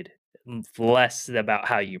acted, less about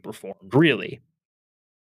how you performed, really.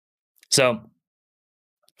 So,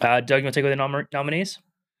 Doug, you want to take away the nominees?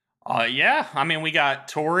 Yeah. I mean, we got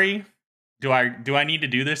Tori. Do I need to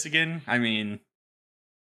do this again? I mean,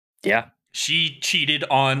 yeah, she cheated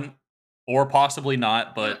on, or possibly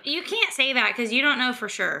not, but you can't say that because you don't know for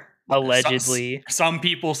sure. Allegedly. Some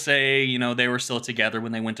people say, they were still together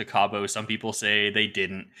when they went to Cabo. Some people say they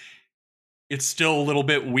didn't. It's still a little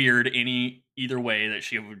bit weird either way that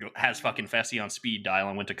she has fucking Fessy on speed dial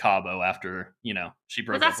and went to Cabo after, she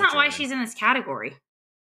broke up. But that's not why she's in this category.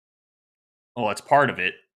 Well, it's part of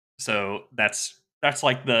it. So that's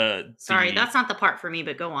like Sorry, that's not the part for me,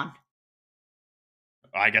 but go on.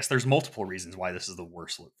 I guess there's multiple reasons why this is the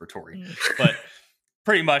worst look for Tori. But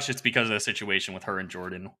pretty much it's because of the situation with her and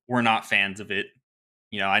Jordan. We're not fans of it.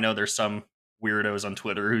 I know there's some weirdos on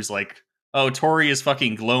Twitter who's like, oh, Tori is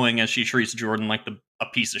fucking glowing as she treats Jordan like a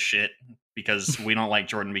piece of shit because we don't like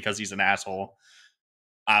Jordan because he's an asshole.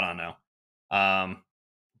 I don't know.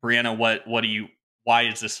 Brianna, what do you? Why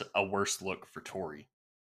is this a worse look for Tori?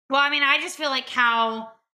 Well, I mean, I just feel like I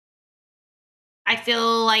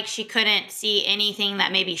feel like she couldn't see anything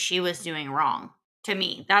that maybe she was doing wrong to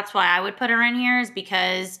me. That's why I would put her in here, is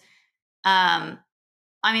because, I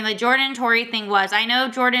mean, the Jordan and Tori thing was, I know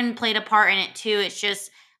Jordan played a part in it too. It's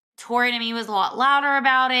just Tori to me was a lot louder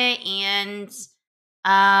about it. And,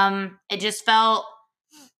 it just felt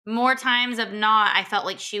more times of not, I felt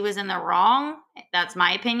like she was in the wrong. That's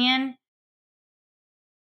my opinion.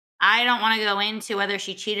 I don't want to go into whether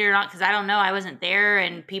she cheated or not because I don't know. I wasn't there,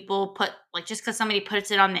 and people put like just because somebody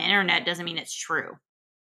puts it on the internet doesn't mean it's true.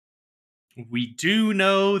 We do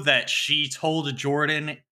know that she told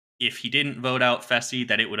Jordan if he didn't vote out Fessy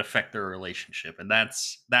that it would affect their relationship, and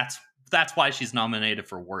that's why she's nominated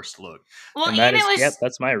for worst look. Well, And that and is, it was yep,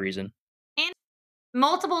 that's my reason.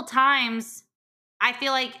 multiple times. I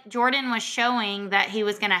feel like Jordan was showing that he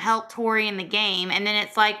was going to help Tori in the game, and then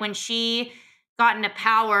it's like when she got into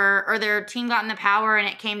power, or their team got into power, and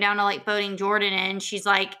it came down to like voting Jordan in, she's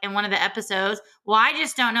like in one of the episodes, well, I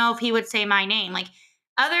just don't know if he would say my name. Like,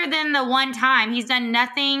 other than the one time, he's done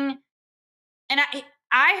nothing. And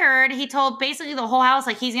I heard he told basically the whole house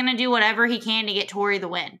like he's going to do whatever he can to get Tori the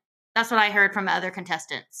win. That's what I heard from the other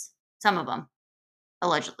contestants. Some of them,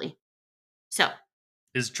 allegedly. So,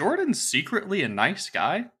 Is Jordan secretly a nice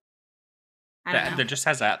guy I don't know. that just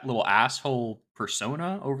has that little asshole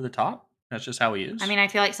persona over the top? That's just how he is. I mean, I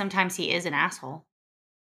feel like sometimes he is an asshole.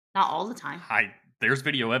 Not all the time. There's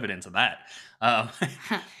video evidence of that.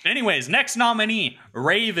 Anyways, next nominee,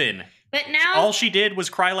 Raven. But now All she did was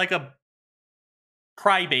cry like a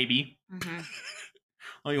crybaby. Mm-hmm.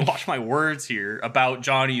 Let me watch my words here about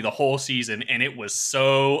Johnny the whole season, and it was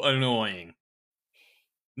so annoying.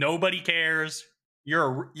 Nobody cares.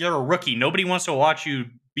 You're a rookie. Nobody wants to watch you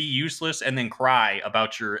be useless and then cry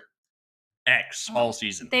about your ex all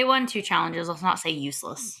season. They won 2 challenges. Let's not say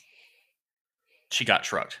useless. She got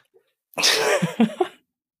trucked.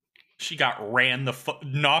 She got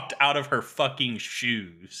knocked out of her fucking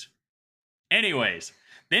shoes. Anyways,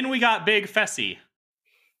 then we got Big Fessy.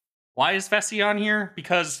 Why is Fessy on here?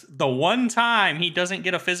 Because the one time he doesn't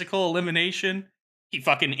get a physical elimination, he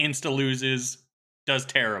fucking insta loses, does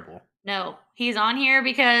terrible. No, he's on here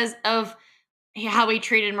because of how he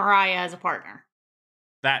treated Mariah as a partner.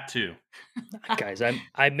 That too. Guys,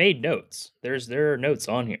 I made notes. There are notes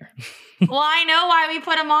on here. Well, I know why we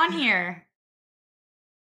put him on here.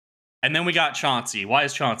 And then we got Chauncey. Why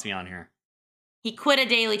is Chauncey on here? He quit a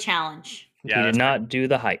daily challenge. Yeah, He that's did not do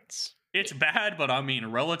the heights. It's bad, but I mean,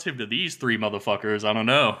 relative to these 3 motherfuckers, I don't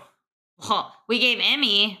know. Well, we gave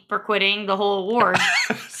Emmy for quitting the whole award.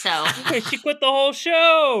 So, She quit the whole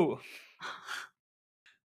show.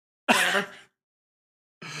 whatever.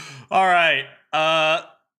 All right.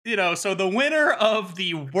 So the winner of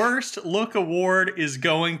the worst look award is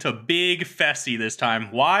going to Big Fessy this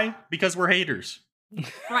time. Why? Because we're haters.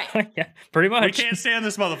 Right. Yeah, pretty much. We can't stand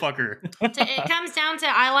this motherfucker. It comes down to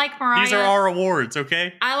I like Mariah. These are our awards,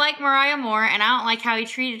 okay? I like Mariah more, and I don't like how he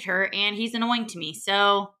treated her, and he's annoying to me.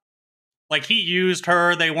 So, Like, he used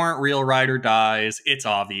her. They weren't real ride or dies. It's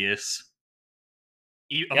obvious.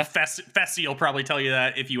 Yeah. Fessy will probably tell you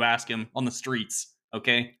that if you ask him on the streets,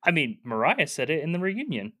 okay? I mean, Mariah said it in the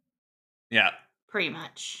reunion. Yeah. pretty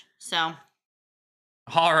much. So,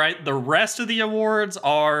 All right. The rest of the awards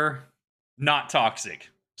are not toxic.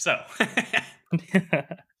 So,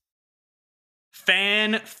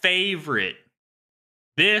 fan favorite.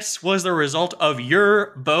 This was the result of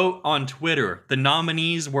your vote on Twitter. The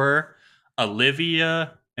nominees were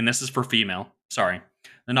Olivia, and this is for female. Sorry.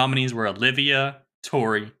 The nominees were Olivia,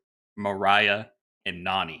 Tori, Mariah, and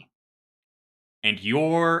Nany. And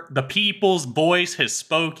the people's voice has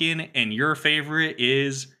spoken, and your favorite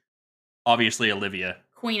is obviously Olivia.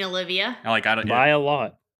 Queen Olivia. By a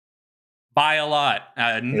lot. By a lot.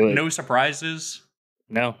 No surprises.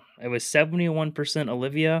 No, it was 71%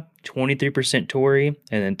 Olivia, 23% Tori, and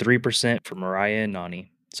then 3% for Mariah and Nany.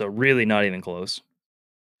 So really not even close.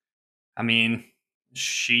 I mean,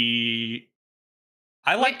 I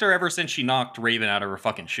liked her ever since she knocked Raven out of her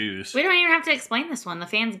fucking shoes. We don't even have to explain this one. The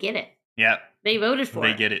fans get it. Yeah. They voted for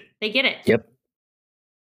it. They get it. They get it. Yep.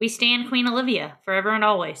 We stand Queen Olivia forever and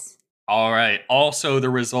always. All right. Also, the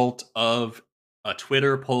result of a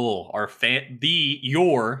Twitter poll.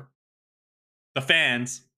 The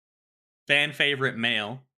fans' fan favorite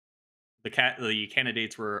male. The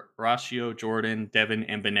candidates were Horacio, Jordan, Devin,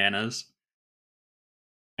 and Bananas.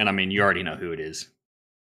 And I mean, you already know who it is.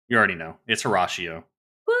 You already know. It's Horacio.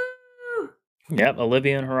 Woo! Yep,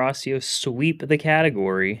 Olivia and Horacio sweep the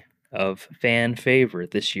category of fan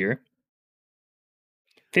favorite this year.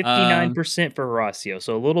 59% for Horacio,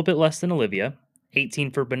 so a little bit less than Olivia.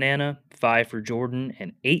 18 for Banana, 5 for Jordan,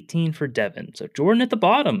 and 18 for Devin. So Jordan at the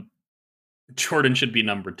bottom. Jordan should be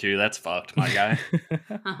number 2. That's fucked, my guy.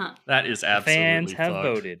 That is The absolutely fans have fucked.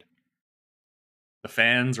 voted. The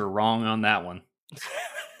fans are wrong on that one.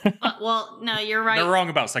 Well, no, you're right. They're wrong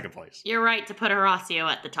about second place. You're right to put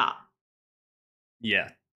Horacio at the top. Yeah.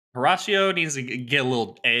 Horacio needs to get a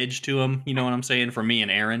little edge to him, you know what I'm saying, for me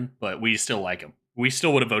and Aaron, but we still like him. We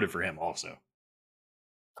still would have voted for him also.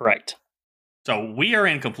 Correct. So we are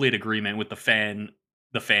in complete agreement with the fan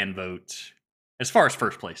vote as far as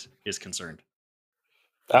first place is concerned.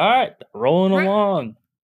 All right, rolling along.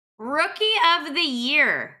 Rookie of the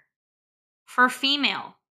Year for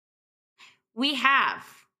female. We have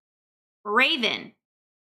Raven.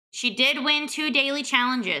 She did win 2 daily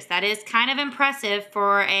challenges. That is kind of impressive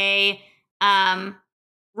for a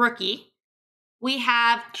rookie. We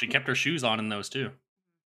have... She kept her shoes on in those too.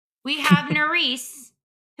 We have Nerys,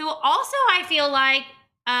 who also I feel like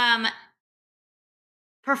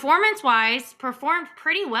performance-wise performed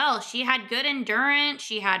pretty well. She had good endurance.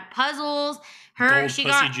 She had puzzles. She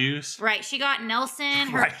got juice. Right. She got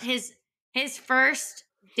Nelson Right. his first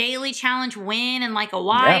daily challenge win in like a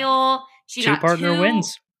while. Yeah. She Two got partner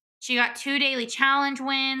wins. She got 2 daily challenge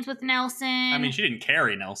wins with Nelson. I mean, she didn't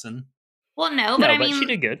carry Nelson. Well, no, but I mean, she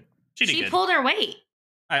did good. She pulled her weight.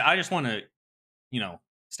 I just want to,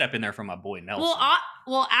 step in there for my boy Nelson.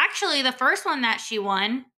 Well, actually, the first one that she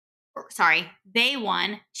won, they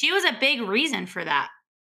won. She was a big reason for that,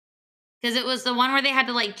 because it was the one where they had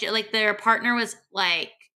to like their partner was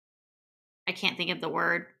like, I can't think of the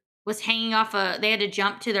word, was hanging off they had to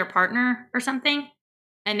jump to their partner or something,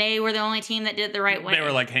 and they were the only team that did it the right way. They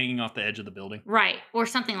were like hanging off the edge of the building, right, or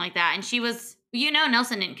something like that. And she was,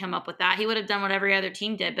 Nelson didn't come up with that. He would have done what every other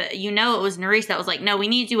team did, but it was Nerys that was like, no, we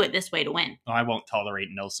need to do it this way to win. Oh, I won't tolerate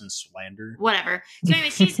Nelson's slander. Whatever. So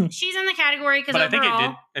anyway, she's in the category because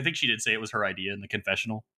overall, I think she did say it was her idea in the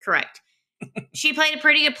confessional. Correct. She played a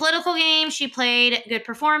pretty good political game. She played good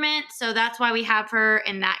performance, so that's why we have her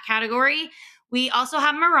in that category. We also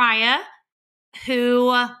have Mariah,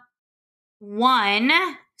 who won.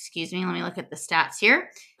 Excuse me, let me look at the stats here.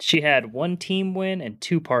 She had 1 team win and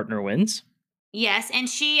 2 partner wins. Yes, and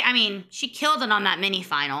she killed it on that mini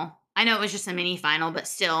final. I know it was just a mini final, but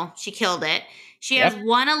still, she killed it. She has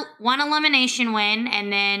one elimination win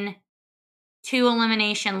and then 2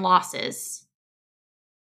 elimination losses.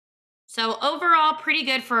 So overall, pretty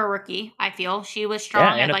good for a rookie, I feel. She was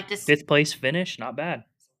strong. Yeah, I'd like to 5th place finish, not bad.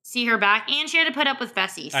 See her back, and she had to put up with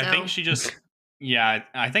Fessy. So. I think she just,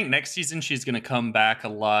 I think next season she's going to come back a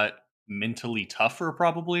lot mentally tougher,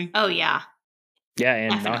 probably. Oh, yeah. Yeah,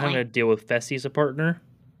 and Definitely. not having to deal with Fessy as a partner.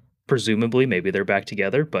 Presumably, maybe they're back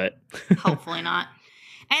together, but... Hopefully not.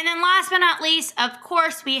 And then last but not least, of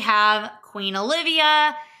course, we have Queen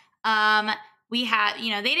Olivia. We have,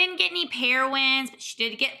 they didn't get any pair wins, but she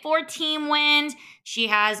did get 4 team wins. She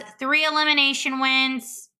has 3 elimination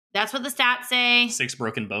wins. That's what the stats say. 6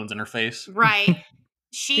 broken bones in her face. Right.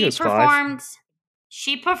 She performed.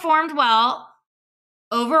 She performed well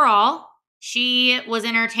overall. She was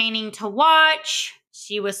entertaining to watch.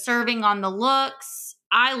 She was serving on the looks.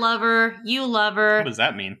 I love her. You love her. What does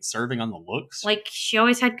that mean? Serving on the looks? Like, she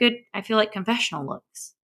always had good, I feel like, confessional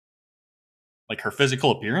looks. Like her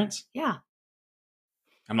physical appearance? Yeah.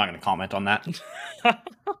 I'm not going to comment on that.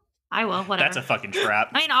 I will, whatever. That's a fucking trap.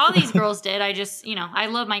 I mean, all these girls did. I just, I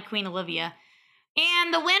love my Queen Olivia.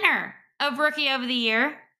 And the winner of Rookie of the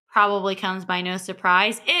Year, probably comes by no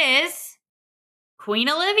surprise, is Queen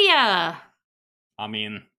Olivia. I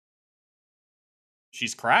mean,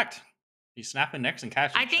 she's cracked. She's snapping necks and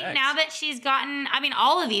cashing I think checks. now that she's gotten,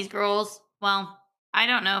 all of these girls, well, I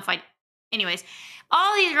don't know if anyways,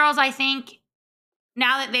 all these girls, I think,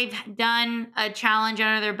 now that they've done a challenge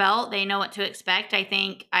under their belt, they know what to expect. I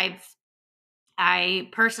think I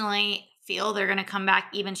personally feel they're going to come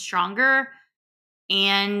back even stronger,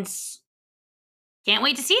 and can't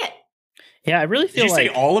wait to see it. Yeah, I really feel Did you say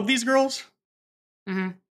all of these girls?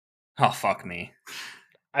 Mm-hmm. Oh, fuck me.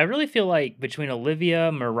 I really feel like between Olivia,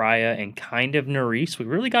 Mariah, and kind of Nerys, we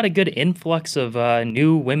really got a good influx of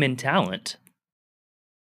new women talent.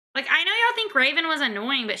 Like, I know y'all think Raven was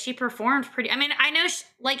annoying, but she performed pretty... I mean, I know,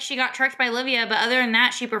 she got trucked by Olivia, but other than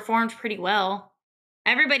that, she performed pretty well.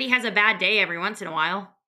 Everybody has a bad day every once in a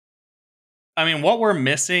while. I mean, what we're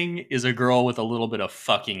missing is a girl with a little bit of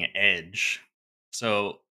fucking edge.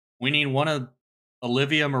 So, we need one of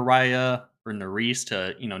Olivia, Mariah, or Nerys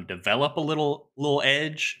to, develop a little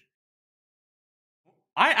edge.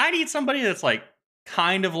 I need somebody that's like,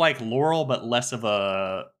 kind of like Laurel, but less of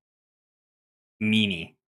a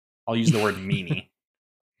meanie. I'll use the word meanie.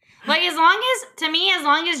 Like, as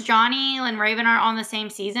long as Johnny and Raven are on the same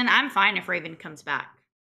season, I'm fine if Raven comes back.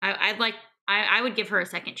 I would give her a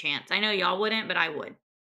second chance. I know y'all wouldn't, but I would.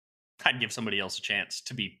 I'd give somebody else a chance,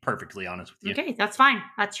 to be perfectly honest with you. Okay, that's fine.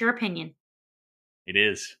 That's your opinion. It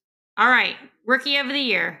is. All right, Rookie of the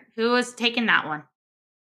Year. Who was taking that one?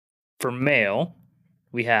 For male,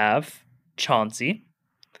 we have Chauncey,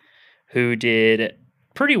 who did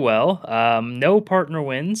pretty well. No partner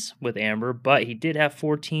wins with Amber, but he did have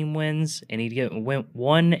 4 team wins, and he went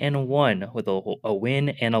 1-1 with a win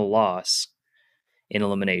and a loss in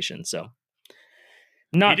elimination. So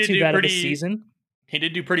not too bad of a season. He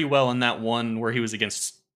did do pretty well in that one where he was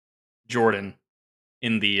against Jordan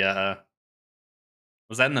in the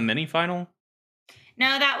was that in the mini final?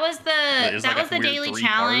 No, that was the daily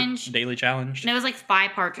challenge. Daily challenge. And it was like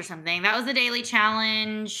 5 parts or something. That was the daily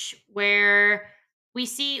challenge where we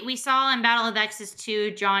saw in Battle of the Exes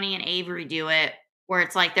 2 Johnny and Avery do it, where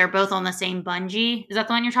it's like they're both on the same bungee. Is that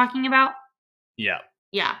the one you're talking about? Yeah.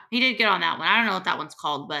 Yeah, he did good on that one. I don't know what that one's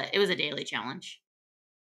called, but it was a daily challenge.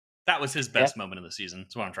 That was his best moment of the season.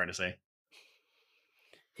 That's what I'm trying to say.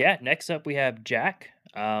 Yeah, next up we have Jack,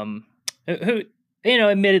 who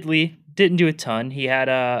admittedly didn't do a ton. He had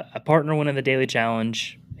a partner win in the daily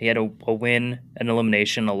challenge. He had a win, an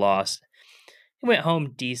elimination, a loss. He went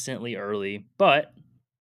home decently early, but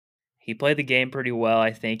he played the game pretty well.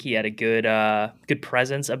 I think he had a good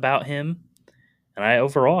presence about him. And I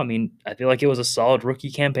feel like it was a solid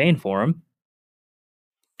rookie campaign for him.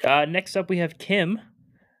 Next up we have Kim.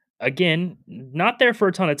 Again, not there for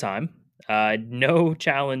a ton of time. No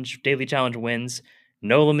daily challenge wins,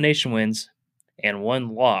 no elimination wins, and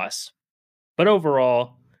 1 loss. But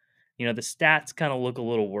overall, the stats kind of look a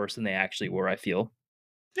little worse than they actually were, I feel.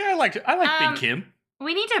 Yeah, I like Big Kim.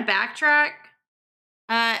 We need to backtrack.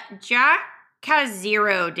 Jack has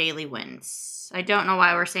 0 daily wins. I don't know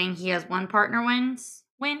why we're saying he has 1 partner win.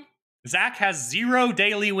 Zach has 0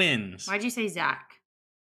 daily wins. Why'd you say Zach?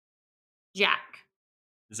 Jack.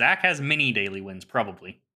 Zach has many daily wins,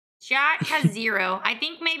 probably. Jack has 0. I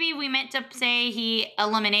think maybe we meant to say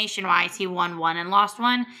elimination-wise, he won 1 and lost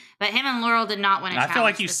 1, but him and Laurel did not win a challenge. I feel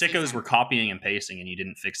like you sickos were copying and pasting and you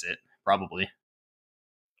didn't fix it, probably.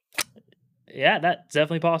 Yeah, that's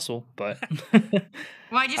definitely possible, but...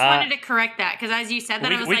 Well, I just wanted to correct that, because as you said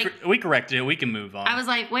that, I was we corrected it. We can move on. I was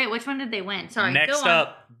like, wait, which one did they win? Sorry, Next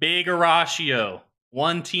up, Big Horacio.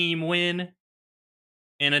 1 team win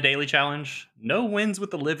in a daily challenge. No wins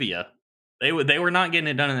with Olivia. They were not getting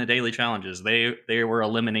it done in the daily challenges. They were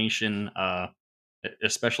elimination,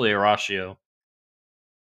 especially Horacio.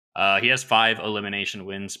 He has 5 elimination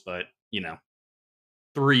wins, but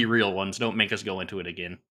 3 real ones. Don't make us go into it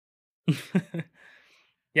again.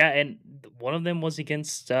 Yeah, and one of them was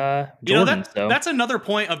against Jordan. That's another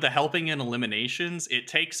point of the helping in eliminations. It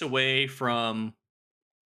takes away from,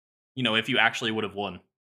 if you actually would have won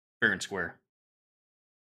fair and square,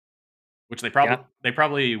 which they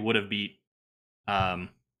probably would have beat.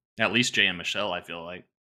 At least Jay and Michelle, I feel like.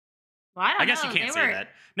 Well, I guess you can't say that.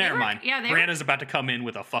 Never mind. Yeah, Brianna's about to come in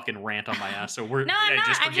with a fucking rant on my ass, so we're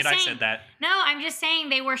just forget I said that. No, I'm just saying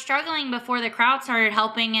they were struggling before the crowd started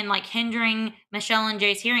helping and hindering Michelle and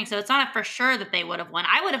Jay's hearing. So it's not for sure that they would have won.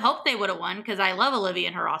 I would have hoped they would have won because I love Olivia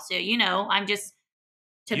and Horacio. I'm just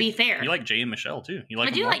be fair. You like Jay and Michelle too. I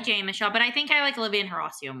do like Jay and Michelle, but I think I like Olivia and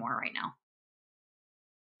Horacio more right now.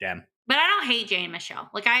 Damn. But I don't hate Jay and Michelle.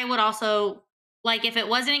 I would also. If it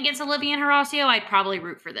wasn't against Olivia and Horacio, I'd probably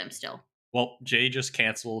root for them still. Well, Jay just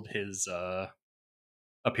canceled his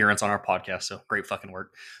appearance on our podcast, so great fucking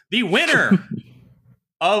work. The winner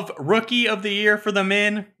of Rookie of the Year for the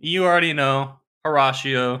men, you already know,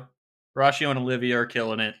 Horacio. Horacio and Olivia are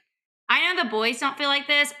killing it. I know the boys don't feel like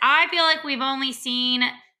this. I feel like we've only seen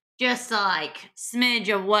just smidge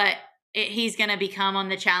of what he's going to become on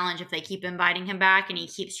the challenge if they keep inviting him back and he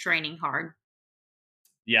keeps training hard.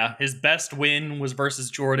 Yeah, his best win was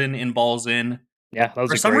versus Jordan in Balls In. Yeah, that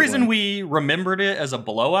was for some reason we remembered it as a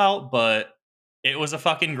blowout, but it was a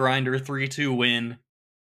fucking grinder 3-2 win.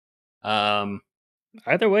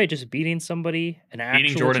 Either way, just beating somebody, an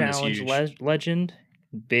actual Jordan challenge legend,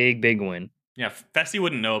 big win. Yeah, Fessy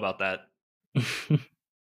wouldn't know about that.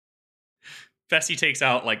 Fessy takes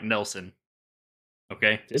out Nelson.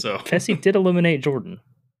 Okay, so Fessy did eliminate Jordan.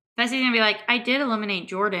 Fessy's gonna be like, I did eliminate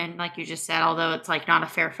Jordan, like you just said, although it's not a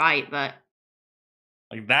fair fight, but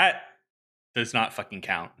that does not fucking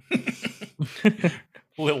count.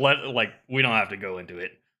 We don't have to go into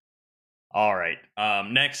it. All right.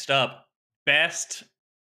 Next up, best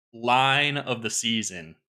line of the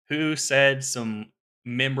season. Who said some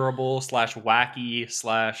memorable / wacky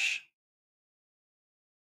 /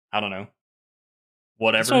 I don't know,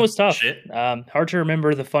 whatever. This one was tough. Shit. Hard to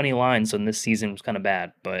remember the funny lines on this season was kind of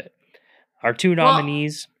bad, but our two Well,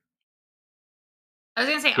 nominees. I was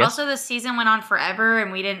going to say, Yes? also, this season went on forever,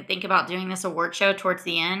 and we didn't think about doing this award show towards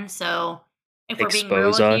the end. So, if we're being real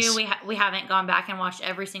Expose with you, us. we haven't gone back and watched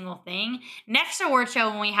every single thing. Next award show,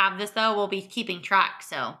 when we have this, though, we'll be keeping track.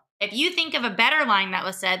 So, if you think of a better line that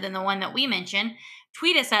was said than the one that we mentioned,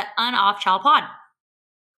 tweet us at unoffchildpod.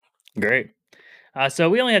 Great. So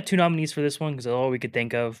we only have two nominees for this one because that's all we could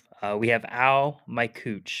think of. We have Ow, My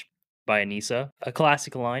Cooch by Anissa, a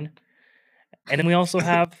classic line. And then we also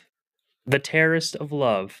have The Terrorist of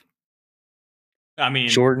Love, I mean,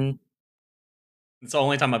 Jordan. it's the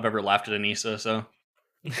only time I've ever laughed at Anissa, so.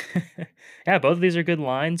 Yeah, both of these are good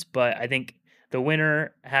lines, but I think the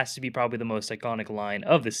winner has to be probably the most iconic line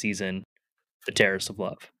of the season, The Terrorist of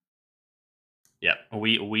Love. Yeah,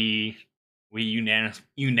 we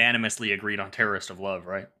unanimously agreed on Terrorist of Love,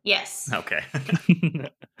 right? Yes. Okay.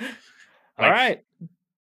 All right.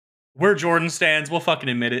 We're Jordan stands. We'll fucking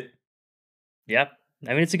admit it. Yep.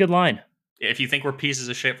 I mean, it's a good line. If you think we're pieces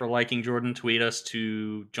of shit for liking Jordan, tweet us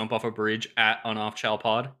to jump off a bridge at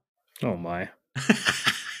unoffchildpod. Oh my.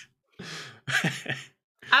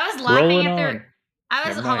 I was laughing Rolling at the. on.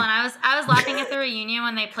 Never Hold on. mind. I was laughing at the reunion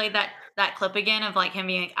when they played that clip again of like him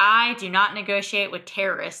being like, "I do not negotiate with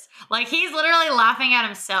terrorists." Like he's literally laughing at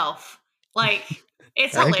himself. Like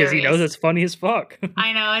it's hilarious Because he knows it's funny as fuck.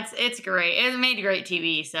 I know it's great. It made great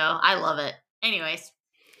TV, so I love it. Anyways,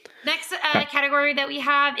 next category that we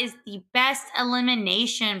have is the best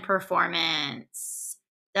elimination performance.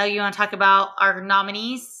 Doug, you want to talk about our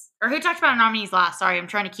nominees, or who talked about our nominees last? Sorry, I'm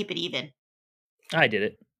trying to keep it even. I did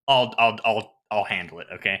it. I'll handle it.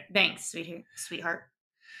 Okay. Thanks, sweetheart.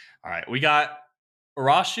 All right. We got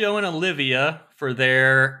Horacio and Olivia for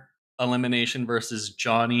their elimination versus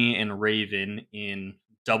Johnny and Raven in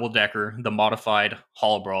Double Decker, the modified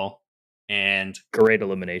Hall Brawl, and Great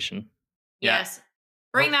elimination. Yeah. Yes,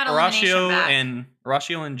 bring that elimination back.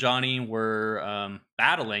 Horacio and Johnny were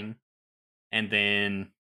battling, and then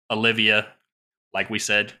Olivia, like we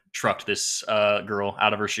said, trucked this girl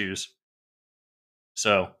out of her shoes.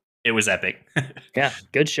 So it was epic. Yeah,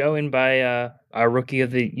 good showing by our Rookie of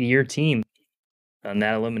the Year team on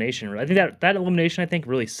that elimination. I think that elimination,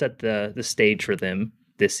 really set the stage for them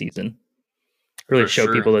this season. Really For showed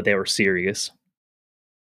sure. people that they were serious.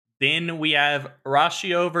 Then we have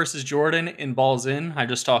Horacio versus Jordan in Balls In. I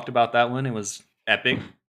just talked about that one. It was epic.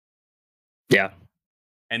 Yeah.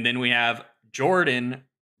 And then we have Jordan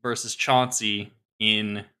versus Chauncey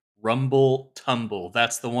in Rumble Tumble.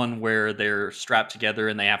 That's the one where they're strapped together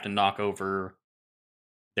and they have to knock over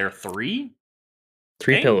their three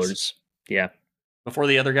things Pillars. Yeah. before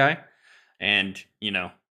the other guy. And,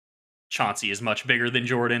 Chauncey is much bigger than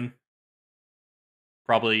Jordan.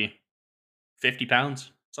 Probably 50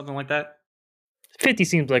 pounds, something like that. 50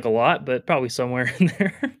 seems like a lot, but probably somewhere in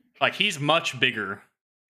there. Like, he's much bigger.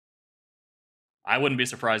 I wouldn't be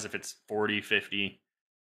surprised if it's 40, 50,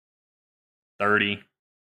 30,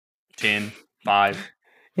 10, 5.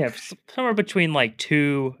 Yeah, somewhere between like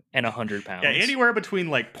 2 and 100 pounds. Yeah, anywhere between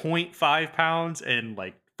like 0.5 pounds and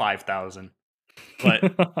like 5,000.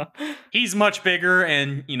 But he's much bigger,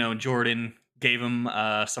 and, Jordan gave him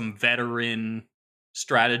some veteran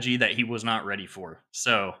strategy that he was not ready for.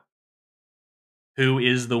 So, who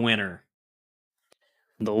is the winner?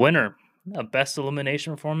 The winner of Best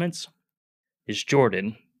Elimination Performance is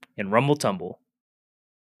Jordan in Rumble Tumble.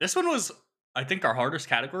 This one was, I think, our hardest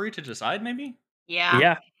category to decide, maybe? Yeah.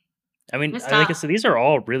 Yeah. I mean, It's like I tough. said, these are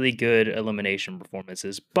all really good elimination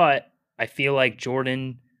performances, but I feel like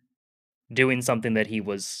Jordan doing something that he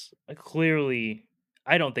was clearly,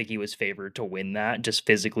 I don't think he was favored to win that, just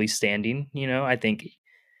physically standing, I think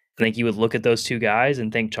you would look at those two guys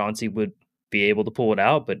and think Chauncey would be able to pull it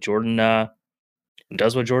out, but Jordan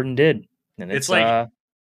does what Jordan did. And It's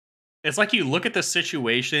like you look at the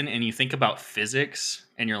situation and you think about physics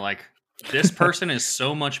and you're like, this person is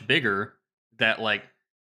so much bigger that like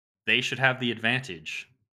they should have the advantage.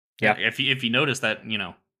 Yeah. If you notice that,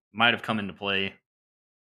 might have come into play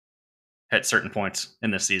at certain points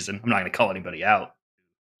in this season. I'm not going to call anybody out,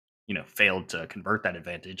 failed to convert that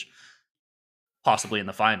advantage, possibly in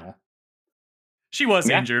the final. She was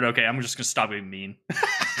injured. Okay, I'm just going to stop being mean.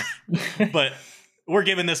 But we're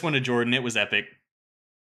giving this one to Jordan. It was epic.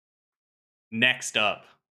 Next up,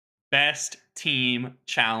 Best Team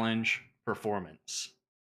Challenge Performance.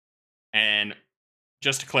 And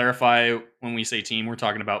just to clarify, when we say team, we're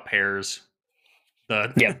talking about pairs.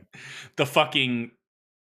 The fucking,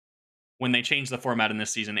 when they changed the format in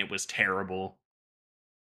this season, it was terrible.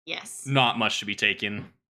 Yes. Not much to be taken.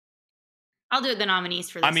 I'll do the nominees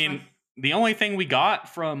for this one. the only thing we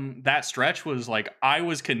got from that stretch was like I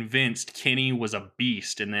was convinced Kenny was a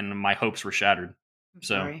beast, and then my hopes were shattered. I'm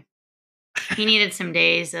So sorry. He needed some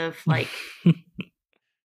days of like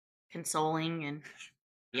consoling and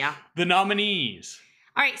yeah. the nominees.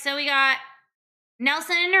 All right, so we got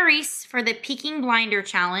Nelson and Nerys for the Peaking Blinder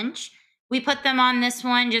Challenge. We put them on this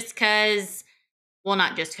one just because, well,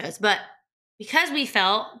 not just because, but because we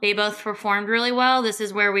felt they both performed really well. This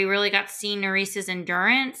is where we really got to see Nerys's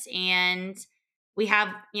endurance. And we have,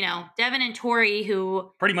 Devin and Tori,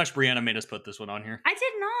 who Pretty much Brianna made us put this one on here. I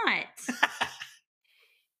did not.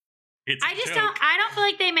 It's I just I don't feel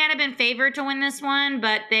like they might have been favored to win this one,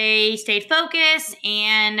 but they stayed focused.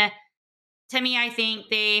 And to me, I think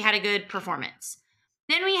they had a good performance.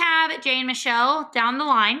 Then we have Jay and Michelle down the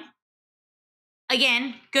line.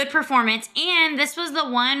 Again, good performance. And this was the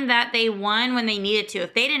one that they won when they needed to.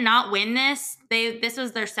 If they did not win this, this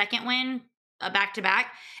was their second win, back-to-back.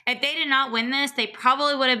 If they did not win this, they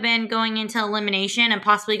probably would have been going into elimination and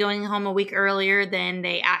possibly going home a week earlier than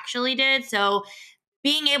they actually did. So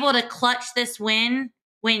being able to clutch this win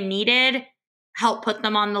when needed helped put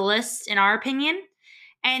them on the list, in our opinion.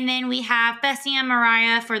 And then we have Fessy and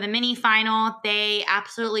Mariah for the mini final. They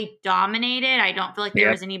absolutely dominated. I don't feel like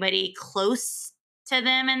there was anybody close to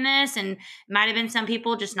them in this, and might have been some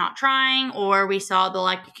people just not trying, or we saw the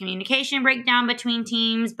lack of communication breakdown between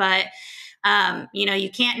teams. But you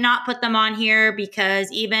can't not put them on here, because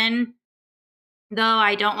even though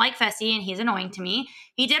I don't like Fessy and he's annoying to me,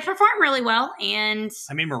 he did perform really well. And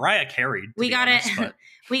I mean, Mariah carried. We gotta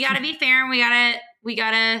be fair, and we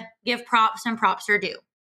gotta give props and props are due.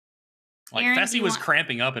 Like, Aaron, Fessy was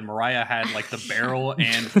cramping up, and Mariah had like the barrel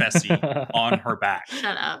and Fessy on her back.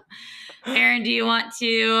 Shut up. Aaron, do you want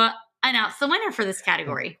to announce the winner for this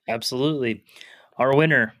category? Absolutely. Our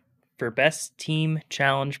winner for Best Team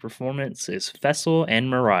Challenge Performance is Fessel and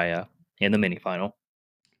Mariah in the mini final.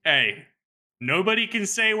 Hey, nobody can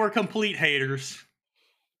say we're complete haters.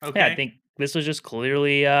 Okay. Yeah, I think this was just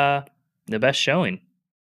clearly the best showing.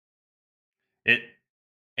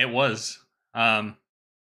 It was.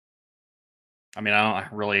 I mean, I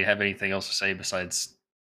don't really have anything else to say besides,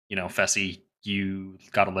 Fessy, you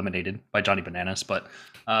got eliminated by Johnny Bananas. But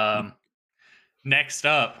next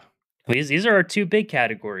up, these are our two big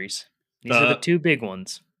categories. These are the two big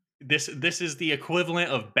ones. This is the equivalent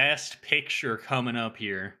of Best Picture coming up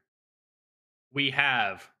here. We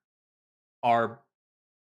have our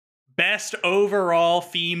Best Overall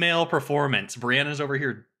Female Performance. Brianna's over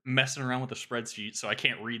here messing around with the spreadsheet, so I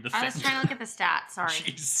can't read the thing. I was trying to look at the stats. Sorry.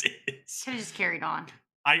 Jesus. Could have just carried on.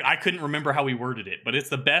 I couldn't remember how we worded it, but it's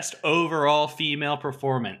the Best Overall Female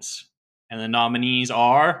Performance. And the nominees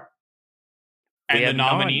are... We have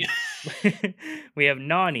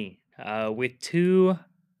Nany with 2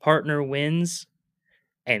 partner wins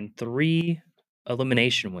and 3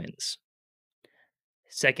 elimination wins.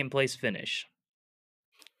 Second place finish.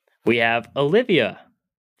 We have Olivia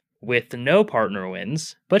with no partner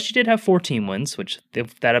wins, but she did have 14 wins, which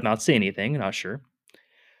if that amounts to anything, not sure.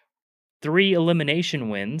 3 elimination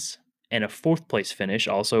wins and a 4th place finish,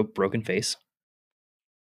 also broken face.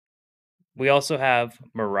 We also have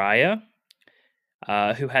Mariah,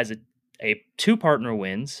 who has a 2 partner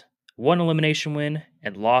wins, 1 elimination win,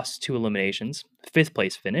 and lost 2 eliminations, 5th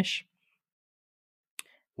place finish.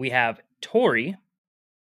 We have Tori,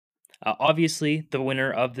 obviously the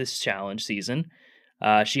winner of this challenge season.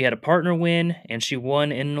 She had a partner win, and she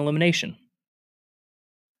won in an elimination.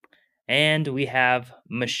 And we have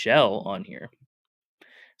Michelle on here.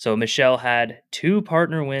 So Michelle had 2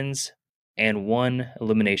 partner wins and 1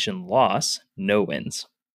 elimination loss, no wins.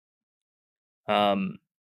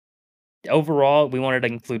 Overall, we wanted to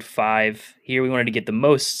include 5 here. We wanted to get the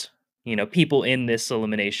most, people in this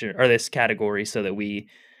elimination or this category, so that we,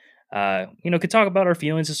 could talk about our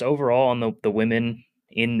feelings just overall on the women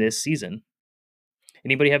in this season.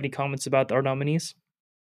 Anybody have any comments about our nominees?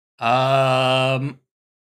 No.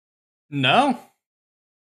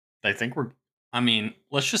 I think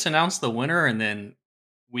let's just announce the winner, and then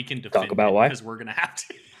we can defend talk about why, because we're gonna have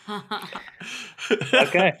to.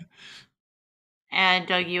 Okay. And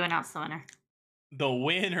Doug, you announce the winner. The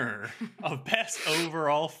winner of Best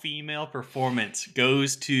Overall Female Performance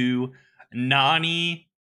goes to Nany.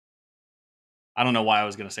 I don't know why I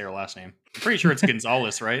was gonna say her last name. I'm pretty sure it's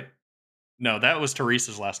Gonzalez, right? No, that was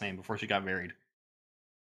Teresa's last name before she got married.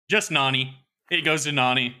 Just Nany. It goes to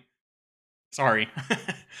Nany. Sorry.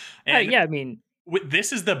 Yeah, I mean...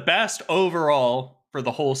 This is the best overall for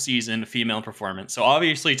the whole season female performance. So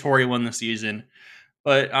obviously Tori won the season.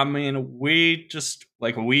 But, I mean,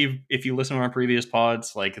 if you listen to our previous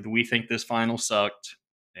pods, we think this final sucked.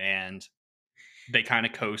 And they kind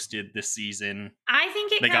of coasted this season. I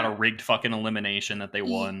think They got a rigged fucking elimination that they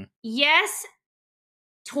won. Yes,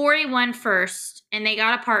 Tori won first, and they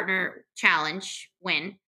got a partner challenge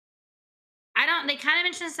win. They kind of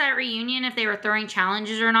mentioned this at reunion if they were throwing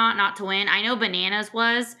challenges or not to win. I know Bananas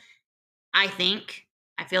was, I think.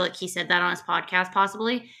 I feel like he said that on his podcast,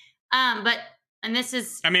 possibly. And this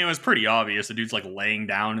is. I mean, it was pretty obvious. The dude's like laying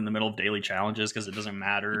down in the middle of daily challenges because it doesn't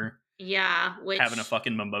matter. Yeah. Having a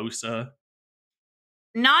fucking mimosa.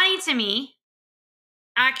 Nani to me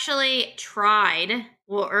actually tried,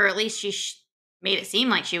 well, or at least she made it seem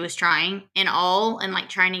like she was trying and like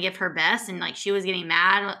trying to give her best, and like she was getting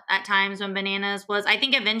mad at times when Bananas was. I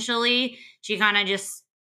think eventually she kind of just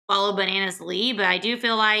followed Bananas' lead, but I do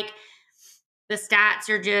feel like the stats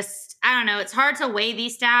are just, I don't know, it's hard to weigh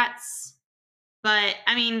these stats, but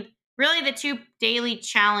I mean, really the 2 daily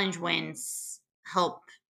challenge wins help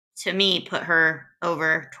to me put her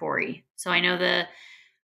over Tori. So I know the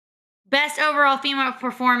best overall female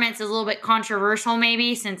performance is a little bit controversial,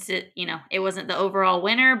 maybe, since it wasn't the overall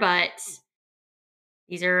winner, but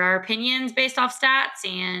these are our opinions based off stats.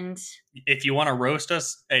 And if you want to roast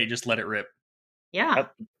us, hey, just let it rip. Yeah.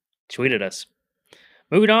 Yep. Tweet at us.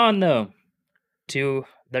 Moving on, though, to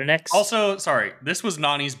the next. Also, sorry, this was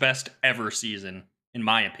Nani's best ever season, in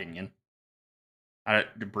my opinion.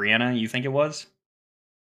 Brianna, you think it was?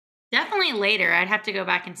 Definitely later. I'd have to go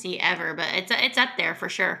back and see ever, but it's up there for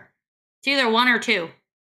sure. It's either 1 or 2.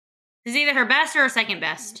 It's either her best or her second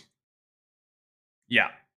best. Yeah.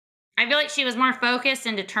 I feel like she was more focused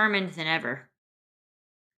and determined than ever.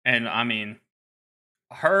 And I mean,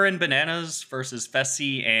 her and Bananas versus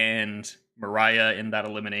Fessy and Mariah in that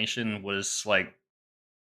elimination was like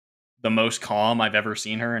the most calm I've ever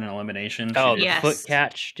seen her in an elimination. Oh, the foot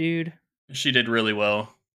catch, dude. She did really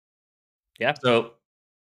well. Yeah. So,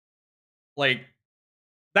 like,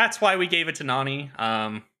 that's why we gave it to Nani.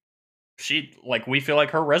 We feel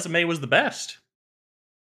like her resume was the best.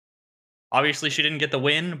 Obviously, she didn't get the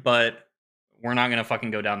win, but we're not going to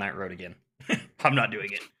fucking go down that road again. I'm not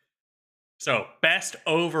doing it. So, best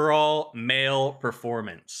overall male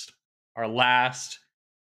performance. Our last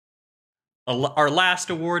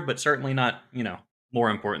award, but certainly not, more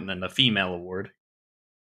important than the female award.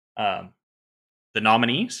 The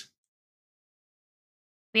nominees.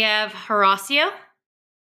 We have Horacio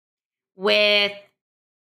with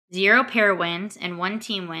 0 pair wins and 1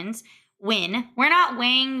 team wins. We're not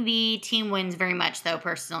weighing the team wins very much, though,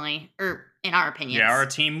 personally, or in our opinions. Yeah, our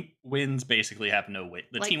team wins basically have no weight.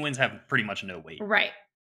 The team wins have pretty much no weight. Right.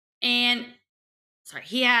 And,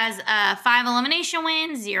 he has 5 elimination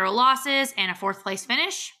wins, 0 losses, and a 4th place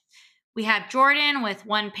finish. We have Jordan with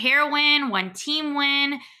 1 pair win, 1 team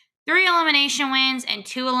win, 3 elimination wins, and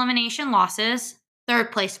 2 elimination losses.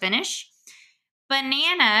 3rd place finish.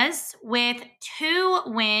 Bananas with 2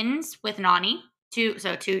 wins with Nani. 2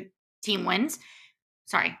 team wins.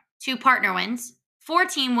 2 partner wins. 4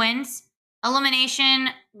 team wins. Elimination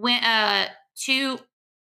win 2.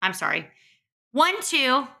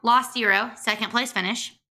 1-2, lost 0, 2nd place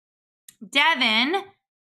finish. Devin,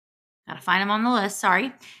 gotta find him on the list,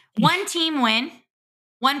 1 team win,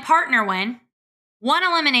 1 partner win, 1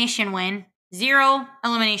 elimination win, 0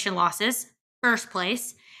 elimination losses, 1st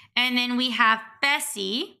place. And then we have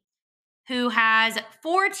Fessy, who has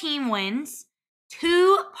 4 team wins,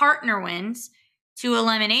 2 partner wins, 2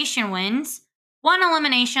 elimination wins, 1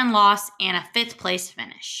 elimination loss, and a 5th place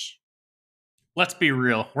finish. Let's be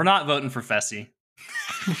real. We're not voting for Fessy.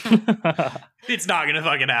 It's not going to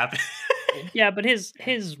fucking happen. Yeah, but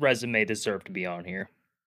his resume deserved to be on here.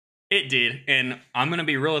 It did. And I'm going to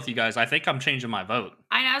be real with you guys. I think I'm changing my vote.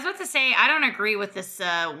 I was about to say, I don't agree with this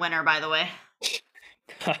winner, by the way.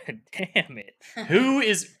 God damn it. Who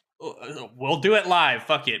is... we'll do it live.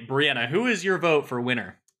 Fuck it. Brianna, who is your vote for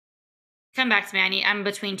winner? Come back to me. I'm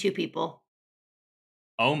between 2 people.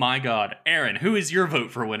 Oh my God. Aaron, who is your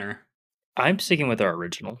vote for winner? I'm sticking with our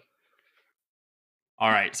original. All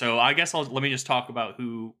right, so I guess let me just talk about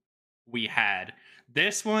who we had.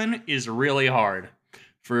 This one is really hard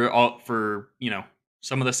for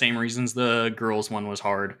some of the same reasons the girls one was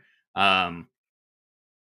hard. The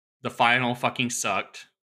final fucking sucked.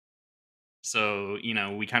 So,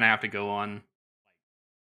 we kind of have to go on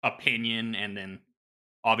opinion and then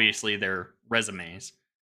obviously their resumes,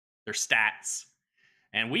 their stats.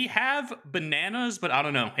 And we have Bananas, but I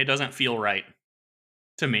don't know. It doesn't feel right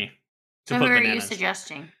to me. So who are you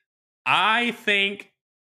suggesting? I think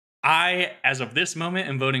as of this moment,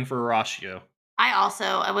 am voting for Horacio.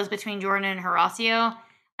 I was between Jordan and Horacio.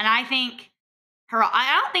 And I think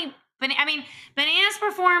Bananas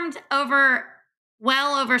performed over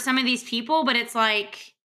some of these people, but it's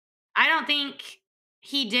like, I don't think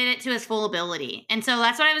he did it to his full ability. And so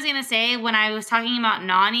that's what I was going to say when I was talking about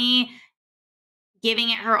Nani giving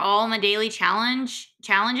it her all in the daily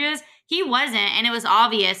challenges. He wasn't, and it was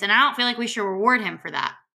obvious, and I don't feel like we should reward him for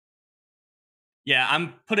that. Yeah,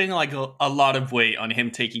 I'm putting like a lot of weight on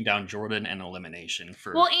him taking down Jordan and elimination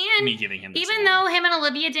for me giving him this even award. though him and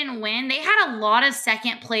Olivia didn't win, they had a lot of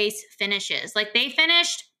second place finishes. Like they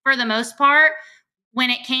finished for the most part when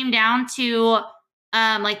it came down to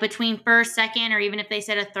like between first, second, or even if they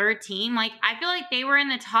said a third team. Like I feel like they were in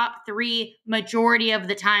the top 3 majority of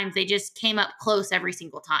the times. They just came up close every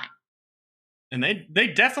single time. And they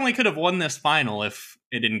definitely could have won this final if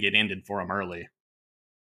it didn't get ended for them early.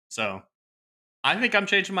 So I think I'm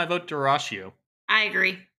changing my vote to Horacio. I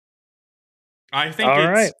agree. I think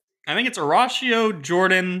it's Horacio,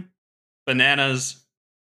 Jordan, Bananas,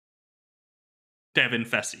 Devin,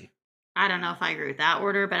 Fessy. I don't know if I agree with that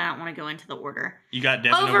order, but I don't want to go into the order. You got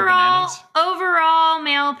Devin over Bananas? Overall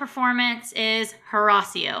male performance is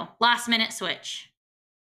Horacio. Last minute switch.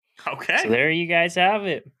 Okay. So there you guys have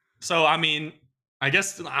it. So, I mean, I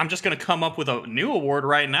guess I'm just going to come up with a new award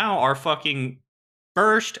right now. Our fucking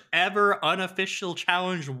first ever unofficial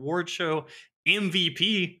challenge award show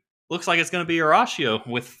MVP looks like it's going to be Horacio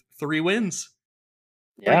with 3 wins.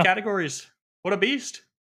 3 categories. What a beast.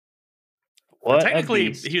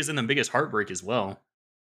 Technically, he was in the biggest heartbreak as well.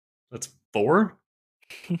 That's 4?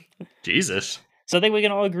 Jesus. So I think we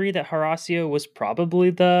can all agree that Horacio was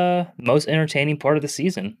probably the most entertaining part of the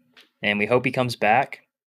season. And we hope he comes back.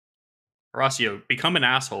 Horacio, become an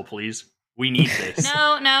asshole, please. We need this.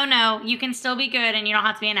 No. You can still be good and you don't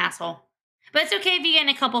have to be an asshole. But it's okay if you get in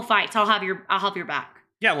a couple fights. I'll help your back.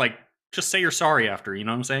 Yeah, like, just say you're sorry after, you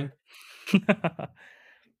know what I'm saying?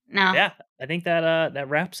 No. Yeah, I think that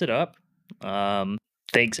wraps it up.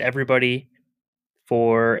 Thanks everybody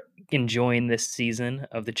for enjoying this season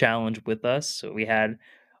of the challenge with us. So we had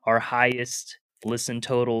our highest listen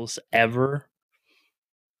totals ever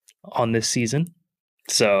on this season.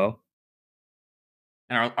 So,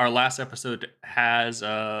 and our last episode has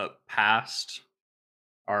passed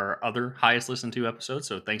our other highest listened to episode,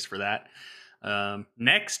 so thanks for that.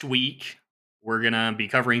 Next week we're gonna be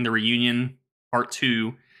covering the reunion part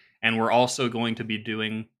 2, and we're also going to be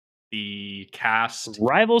doing the cast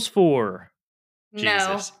Rivals 4.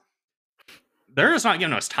 Jesus. They're just not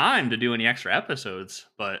giving us time to do any extra episodes,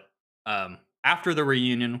 but after the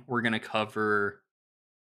reunion, we're going to cover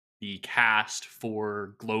the cast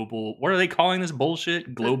for global... What are they calling this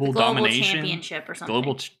bullshit? Global domination? Championship or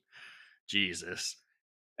something. Jesus.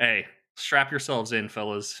 Hey, strap yourselves in,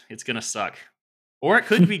 fellas. It's going to suck. Or it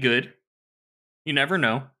could be good. You never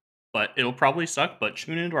know. But it'll probably suck, but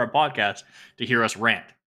tune into our podcast to hear us rant.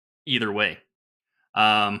 Either way.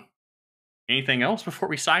 Anything else before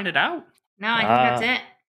we sign it out? No, I think that's it.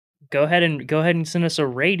 Go ahead and send us a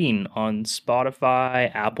rating on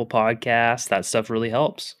Spotify, Apple Podcasts. That stuff really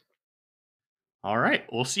helps. All right.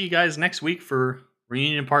 We'll see you guys next week for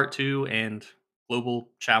Reunion Part 2 and Global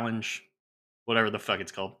Challenge, whatever the fuck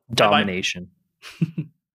it's called. Domination.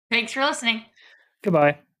 Thanks for listening.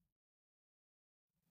 Goodbye.